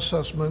talking about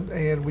assessment,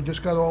 and we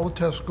just got all the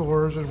test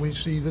scores, and we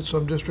see that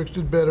some districts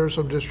did better,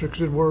 some districts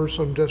did worse,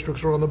 some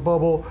districts are on the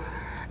bubble.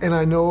 And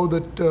I know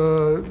that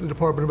the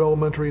Department of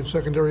Elementary and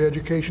Secondary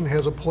Education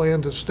has a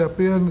plan to step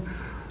in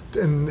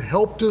and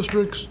help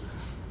districts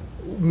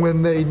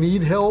when they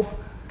need help.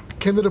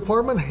 Can the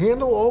department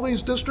handle all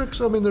these districts?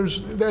 I mean,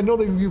 I know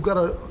that you've got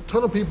a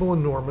ton of people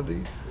in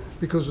Normandy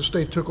because the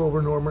state took over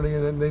Normandy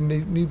and they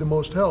need the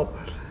most help.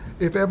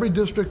 If every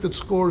district that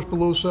scores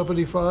below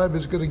 75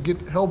 is going to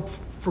get help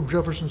from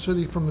Jefferson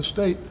City from the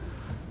state,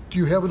 do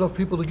you have enough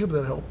people to give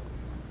that help?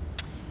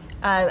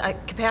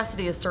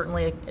 Capacity is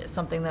certainly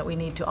something that we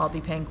need to all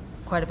be paying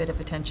quite a bit of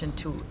attention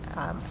to,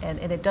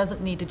 and it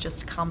doesn't need to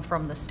just come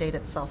from the state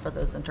itself for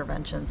those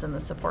interventions and the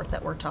support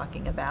that we're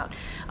talking about.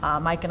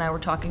 Mike and I were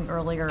talking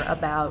earlier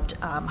about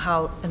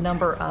how a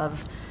number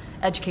of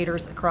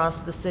educators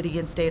across the city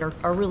and state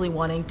are really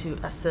wanting to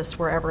assist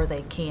wherever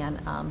they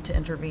can to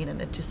intervene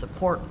and to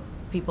support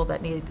people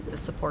that need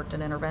support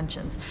and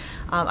interventions.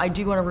 I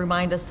do want to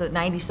remind us that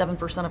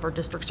 97% of our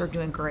districts are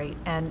doing great,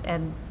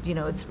 and you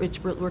know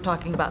we're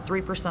talking about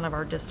 3% of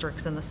our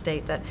districts in the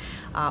state that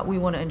we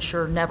want to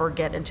ensure never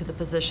get into the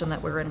position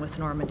that we're in with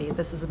Normandy.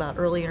 This is about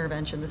early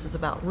intervention. This is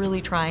about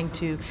really trying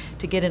to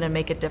get in and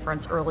make a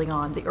difference early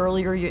on. The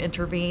earlier you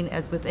intervene,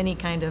 as with any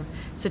kind of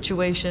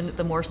situation,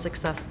 the more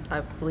success I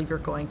believe you're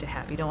going to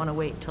have. You don't want to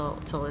wait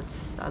till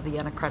it's the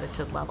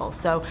unaccredited level.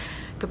 So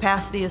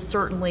capacity is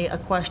certainly a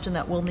question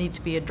that will need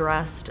to be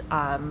addressed,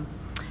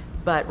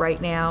 but right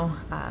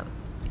now,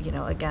 you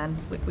know, again,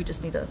 we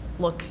just need to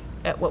look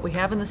at what we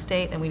have in the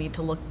state, and we need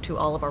to look to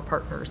all of our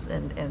partners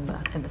in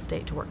the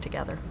state to work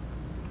together.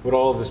 Would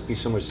all of this be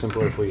so much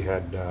simpler if we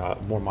had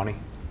more money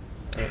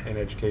in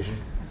education?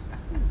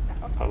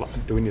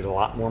 Do we need a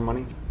lot more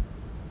money?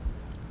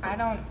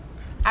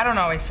 I don't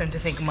always tend to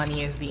think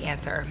money is the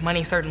answer.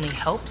 Money certainly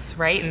helps,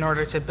 right, in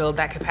order to build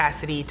that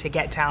capacity to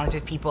get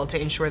talented people, to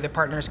ensure that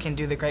partners can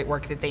do the great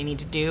work that they need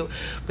to do.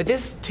 But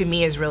this, to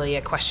me, is really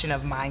a question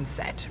of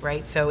mindset,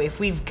 right? So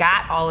if we've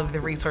got all of the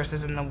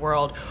resources in the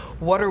world,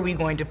 what are we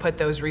going to put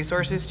those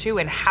resources to,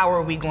 and how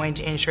are we going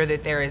to ensure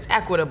that there is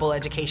equitable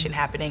education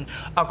happening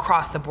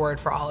across the board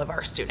for all of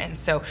our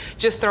students? So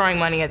just throwing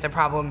money at the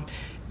problem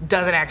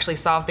doesn't actually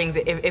solve things.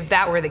 If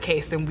that were the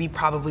case, then we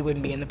probably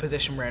wouldn't be in the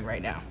position we're in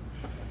right now.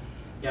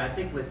 Yeah, I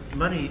think with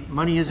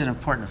money is an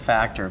important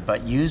factor,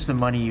 but use the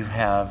money you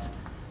have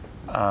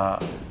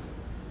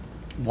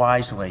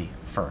wisely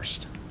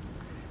first,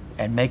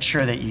 and make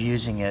sure that you're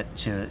using it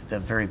to the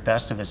very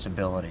best of its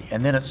ability.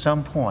 And then at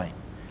some point,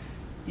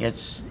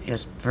 it's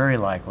very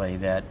likely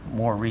that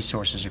more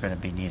resources are going to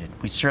be needed.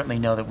 We certainly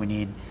know that we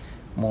need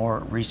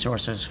more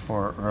resources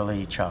for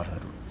early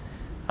childhood.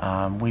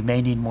 We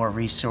may need more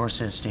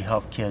resources to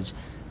help kids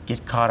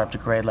get caught up to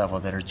grade level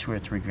that are 2 or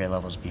 3 grade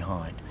levels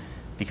behind,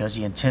 because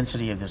the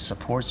intensity of the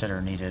supports that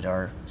are needed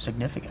are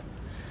significant.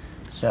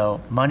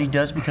 So money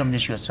does become an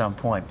issue at some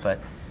point, but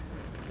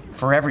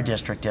for every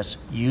district, just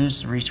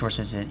use the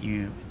resources that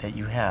you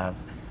have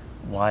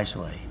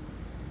wisely,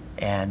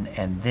 and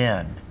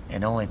then,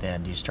 and only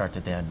then, do you start to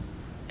then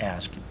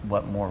ask,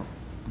 what more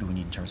do we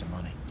need in terms of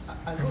money?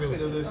 I will say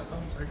though,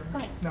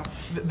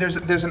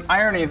 there's an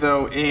irony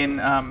though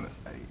in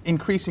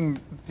increasing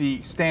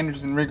the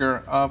standards and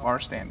rigor of our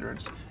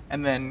standards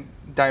and then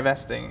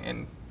divesting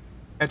in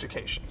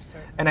education.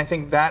 And I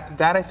think that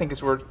I think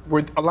is where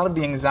a lot of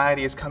the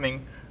anxiety is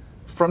coming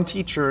from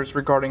teachers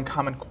regarding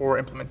Common Core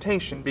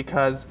implementation,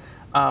 because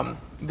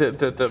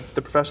the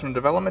professional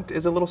development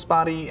is a little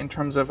spotty in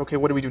terms of, okay,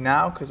 what do we do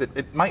now? Because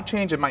it might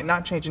change, it might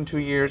not change in 2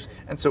 years,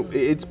 and so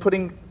it's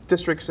putting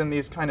districts in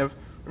these kind of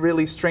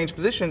really strange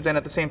positions, and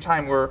at the same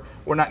time we're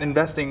not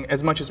investing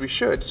as much as we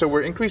should. So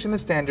we're increasing the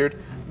standard,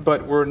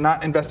 but we're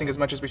not investing as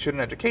much as we should in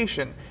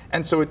education,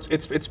 and so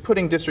it's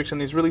putting districts in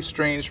these really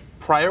strange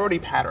priority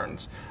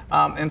patterns.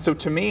 And so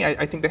to me,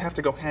 I think they have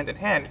to go hand in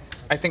hand.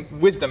 I think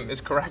wisdom is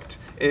correct,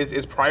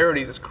 is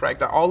priorities is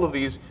correct. All of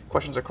these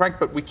questions are correct,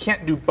 but we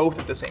can't do both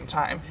at the same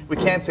time. We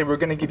can't say we're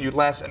going to give you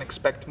less and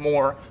expect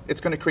more. It's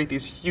going to create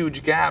these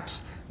huge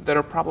gaps that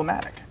are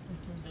problematic.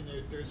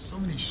 There's so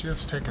many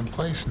shifts taking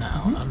place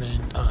now. I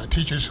mean,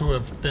 teachers who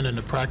have been in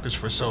the practice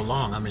for so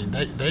long, I mean,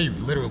 they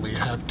literally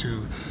have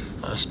to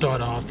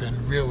start off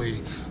and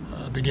really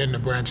begin to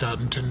branch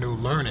out into new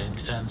learning.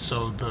 And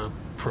so the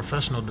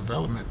professional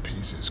development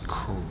piece is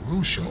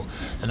crucial.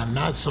 And I'm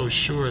not so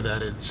sure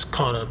that it's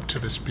caught up to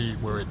the speed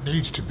where it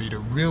needs to be to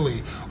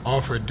really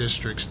offer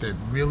districts that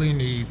really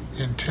need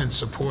intense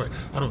support.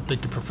 I don't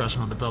think the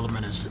professional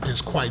development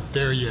is quite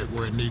there yet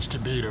where it needs to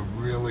be to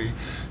really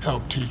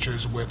help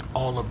teachers with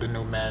all of the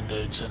new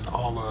mandates and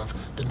all of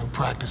the new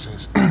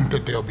practices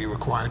that they'll be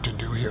required to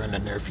do here in the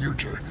near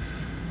future.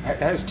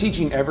 Has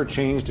teaching ever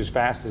changed as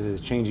fast as it's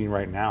changing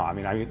right now? I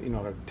mean, you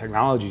know, the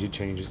technology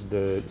changes,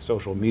 the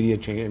social media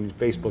changes. I mean,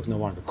 Facebook's no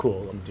longer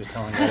cool. I'm just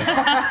telling you.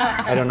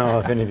 I don't know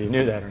if any of you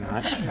knew that or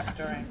not.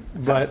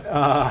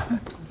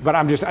 But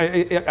I'm just,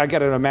 I got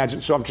to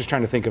imagine. So I'm just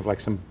trying to think of like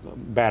some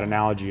bad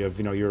analogy of,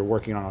 you know, you're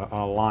working on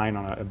a line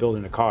on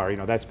building a car. You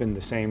know, that's been the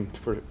same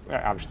for.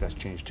 Obviously, that's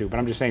changed too. But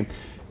I'm just saying,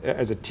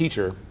 as a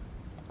teacher,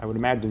 I would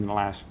imagine in the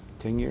last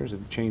 10 years,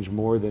 it's changed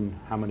more than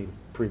how many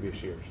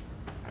previous years.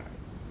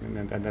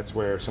 And that's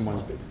where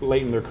someone's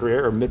late in their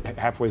career or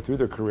halfway through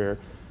their career,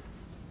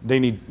 they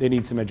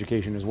need some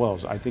education as well.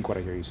 So I think what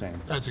I hear you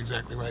saying. That's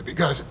exactly right,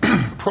 because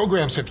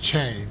programs have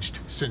changed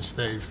since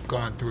they've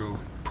gone through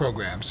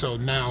programs. So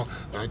now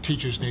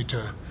teachers need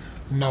to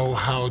know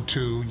how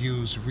to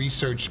use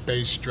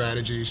research-based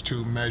strategies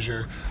to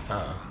measure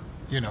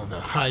you know, the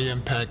high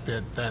impact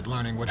that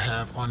learning would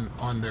have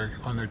on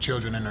their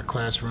children in their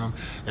classroom,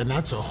 and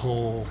that's a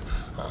whole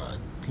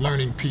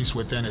learning piece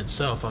within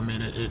itself. I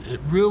mean, it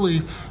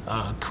really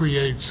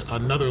creates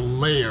another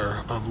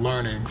layer of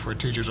learning for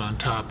teachers on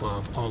top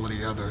of all of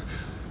the other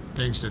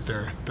things that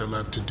they're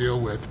left to deal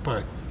with.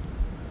 But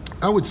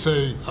I would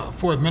say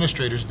for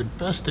administrators, the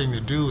best thing to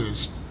do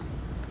is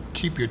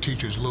keep your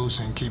teachers loose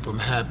and keep them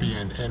happy,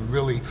 and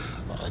really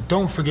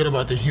don't forget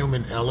about the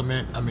human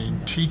element. I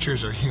mean,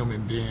 teachers are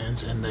human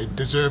beings and they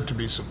deserve to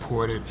be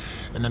supported.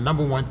 And the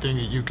number one thing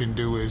that you can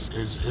do is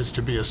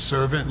to be a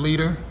servant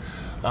leader.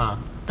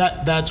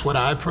 That's what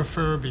I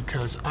prefer,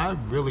 because I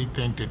really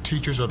think that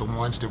teachers are the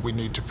ones that we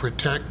need to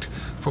protect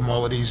from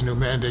all of these new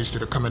mandates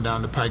that are coming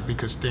down the pike,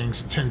 because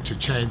things tend to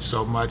change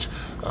so much.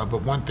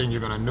 But one thing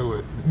you're going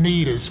to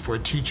need is for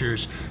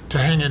teachers to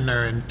hang in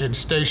there and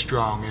stay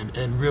strong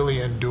and really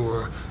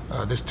endure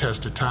this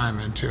test of time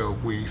until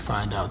we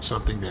find out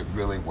something that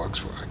really works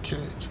for our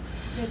kids.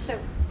 So,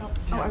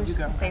 I was just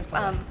going to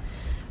say,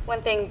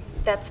 one thing,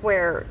 that's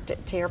where,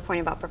 to your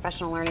point about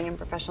professional learning and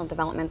professional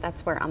development,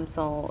 that's where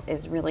UMSL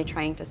is really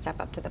trying to step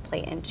up to the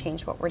plate and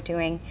change what we're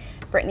doing.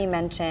 Brittany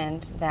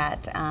mentioned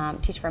that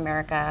Teach for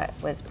America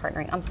was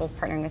UMSL's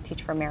partnering with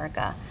Teach for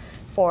America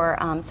for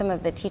some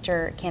of the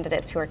teacher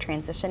candidates who are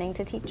transitioning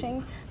to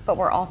teaching, but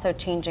we're also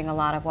changing a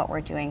lot of what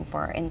we're doing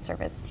for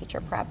in-service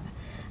teacher prep.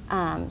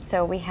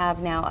 So we have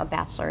now a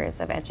Bachelor's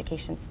of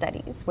Education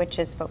Studies, which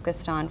is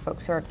focused on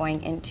folks who are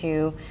going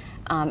into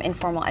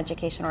informal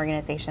education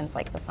organizations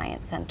like the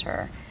Science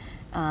Center,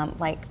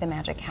 like the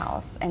Magic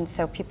House. And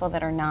so people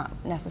that are not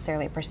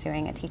necessarily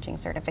pursuing a teaching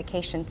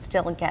certification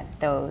still get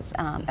those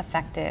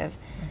effective,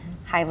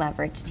 high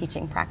leverage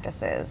teaching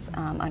practices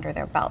under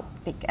their belt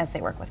as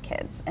they work with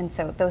kids. And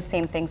so those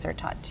same things are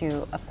taught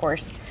to, of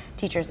course,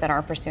 teachers that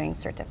are pursuing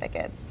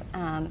certificates.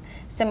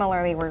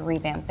 Similarly, we're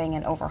revamping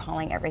and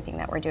overhauling everything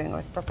that we're doing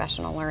with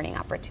professional learning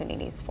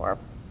opportunities for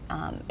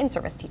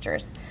in-service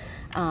teachers.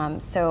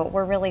 So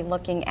we're really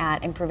looking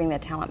at improving the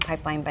talent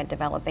pipeline by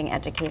developing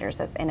educators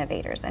as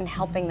innovators and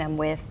helping them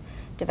with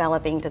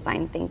developing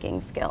design thinking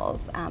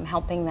skills,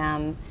 helping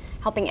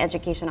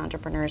education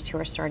entrepreneurs who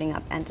are starting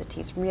up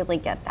entities really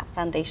get that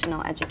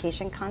foundational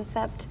education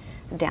concept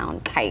down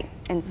tight.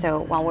 And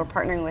so while we're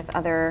partnering with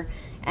other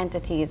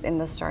entities in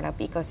the startup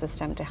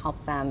ecosystem to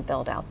help them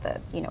build out the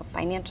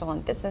financial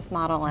and business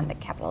model and the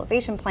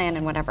capitalization plan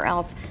and whatever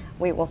else,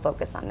 we will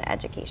focus on the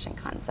education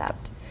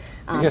concept.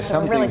 I guess so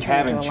some we're really things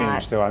trying to do haven't a lot.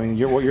 changed, though. I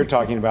mean, what you're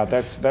talking about,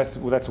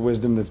 that's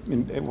wisdom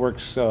it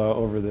works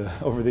over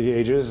the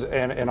ages,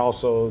 and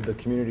also the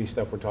community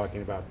stuff we're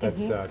talking about.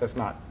 That's that's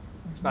not,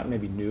 it's not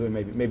maybe new, and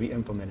maybe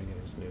implementing it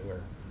is new.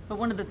 But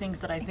one of the things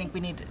that I think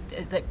we need,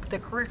 the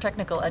career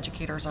technical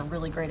educators are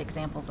really great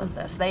examples of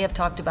this. They have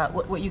talked about,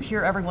 what you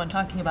hear everyone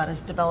talking about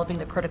is developing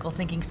the critical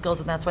thinking skills,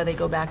 and that's why they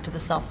go back to the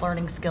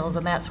self-learning skills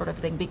and that sort of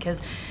thing,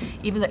 because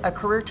even a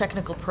career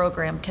technical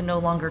program can no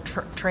longer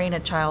train a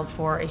child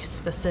for a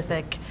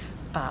specific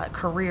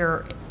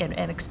career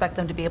and expect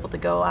them to be able to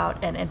go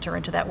out and enter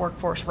into that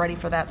workforce ready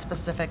for that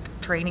specific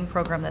training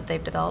program that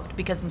they've developed,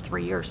 because in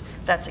 3 years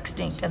that's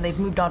extinct and they've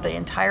moved on to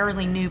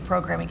entirely new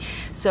programming.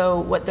 So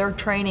what they're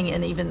training,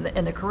 and even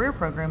in the career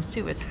programs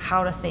too, is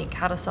how to think,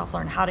 how to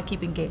self-learn, how to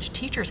keep engaged.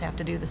 Teachers have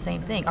to do the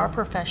same thing. Our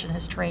profession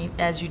has trained,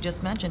 as you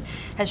just mentioned,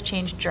 has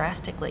changed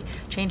drastically.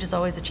 Change is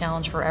always a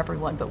challenge for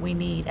everyone, but we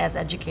need, as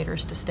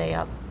educators, to stay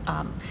up,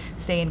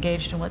 stay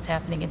engaged in what's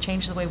happening and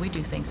change the way we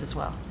do things as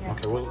well.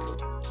 Okay, well.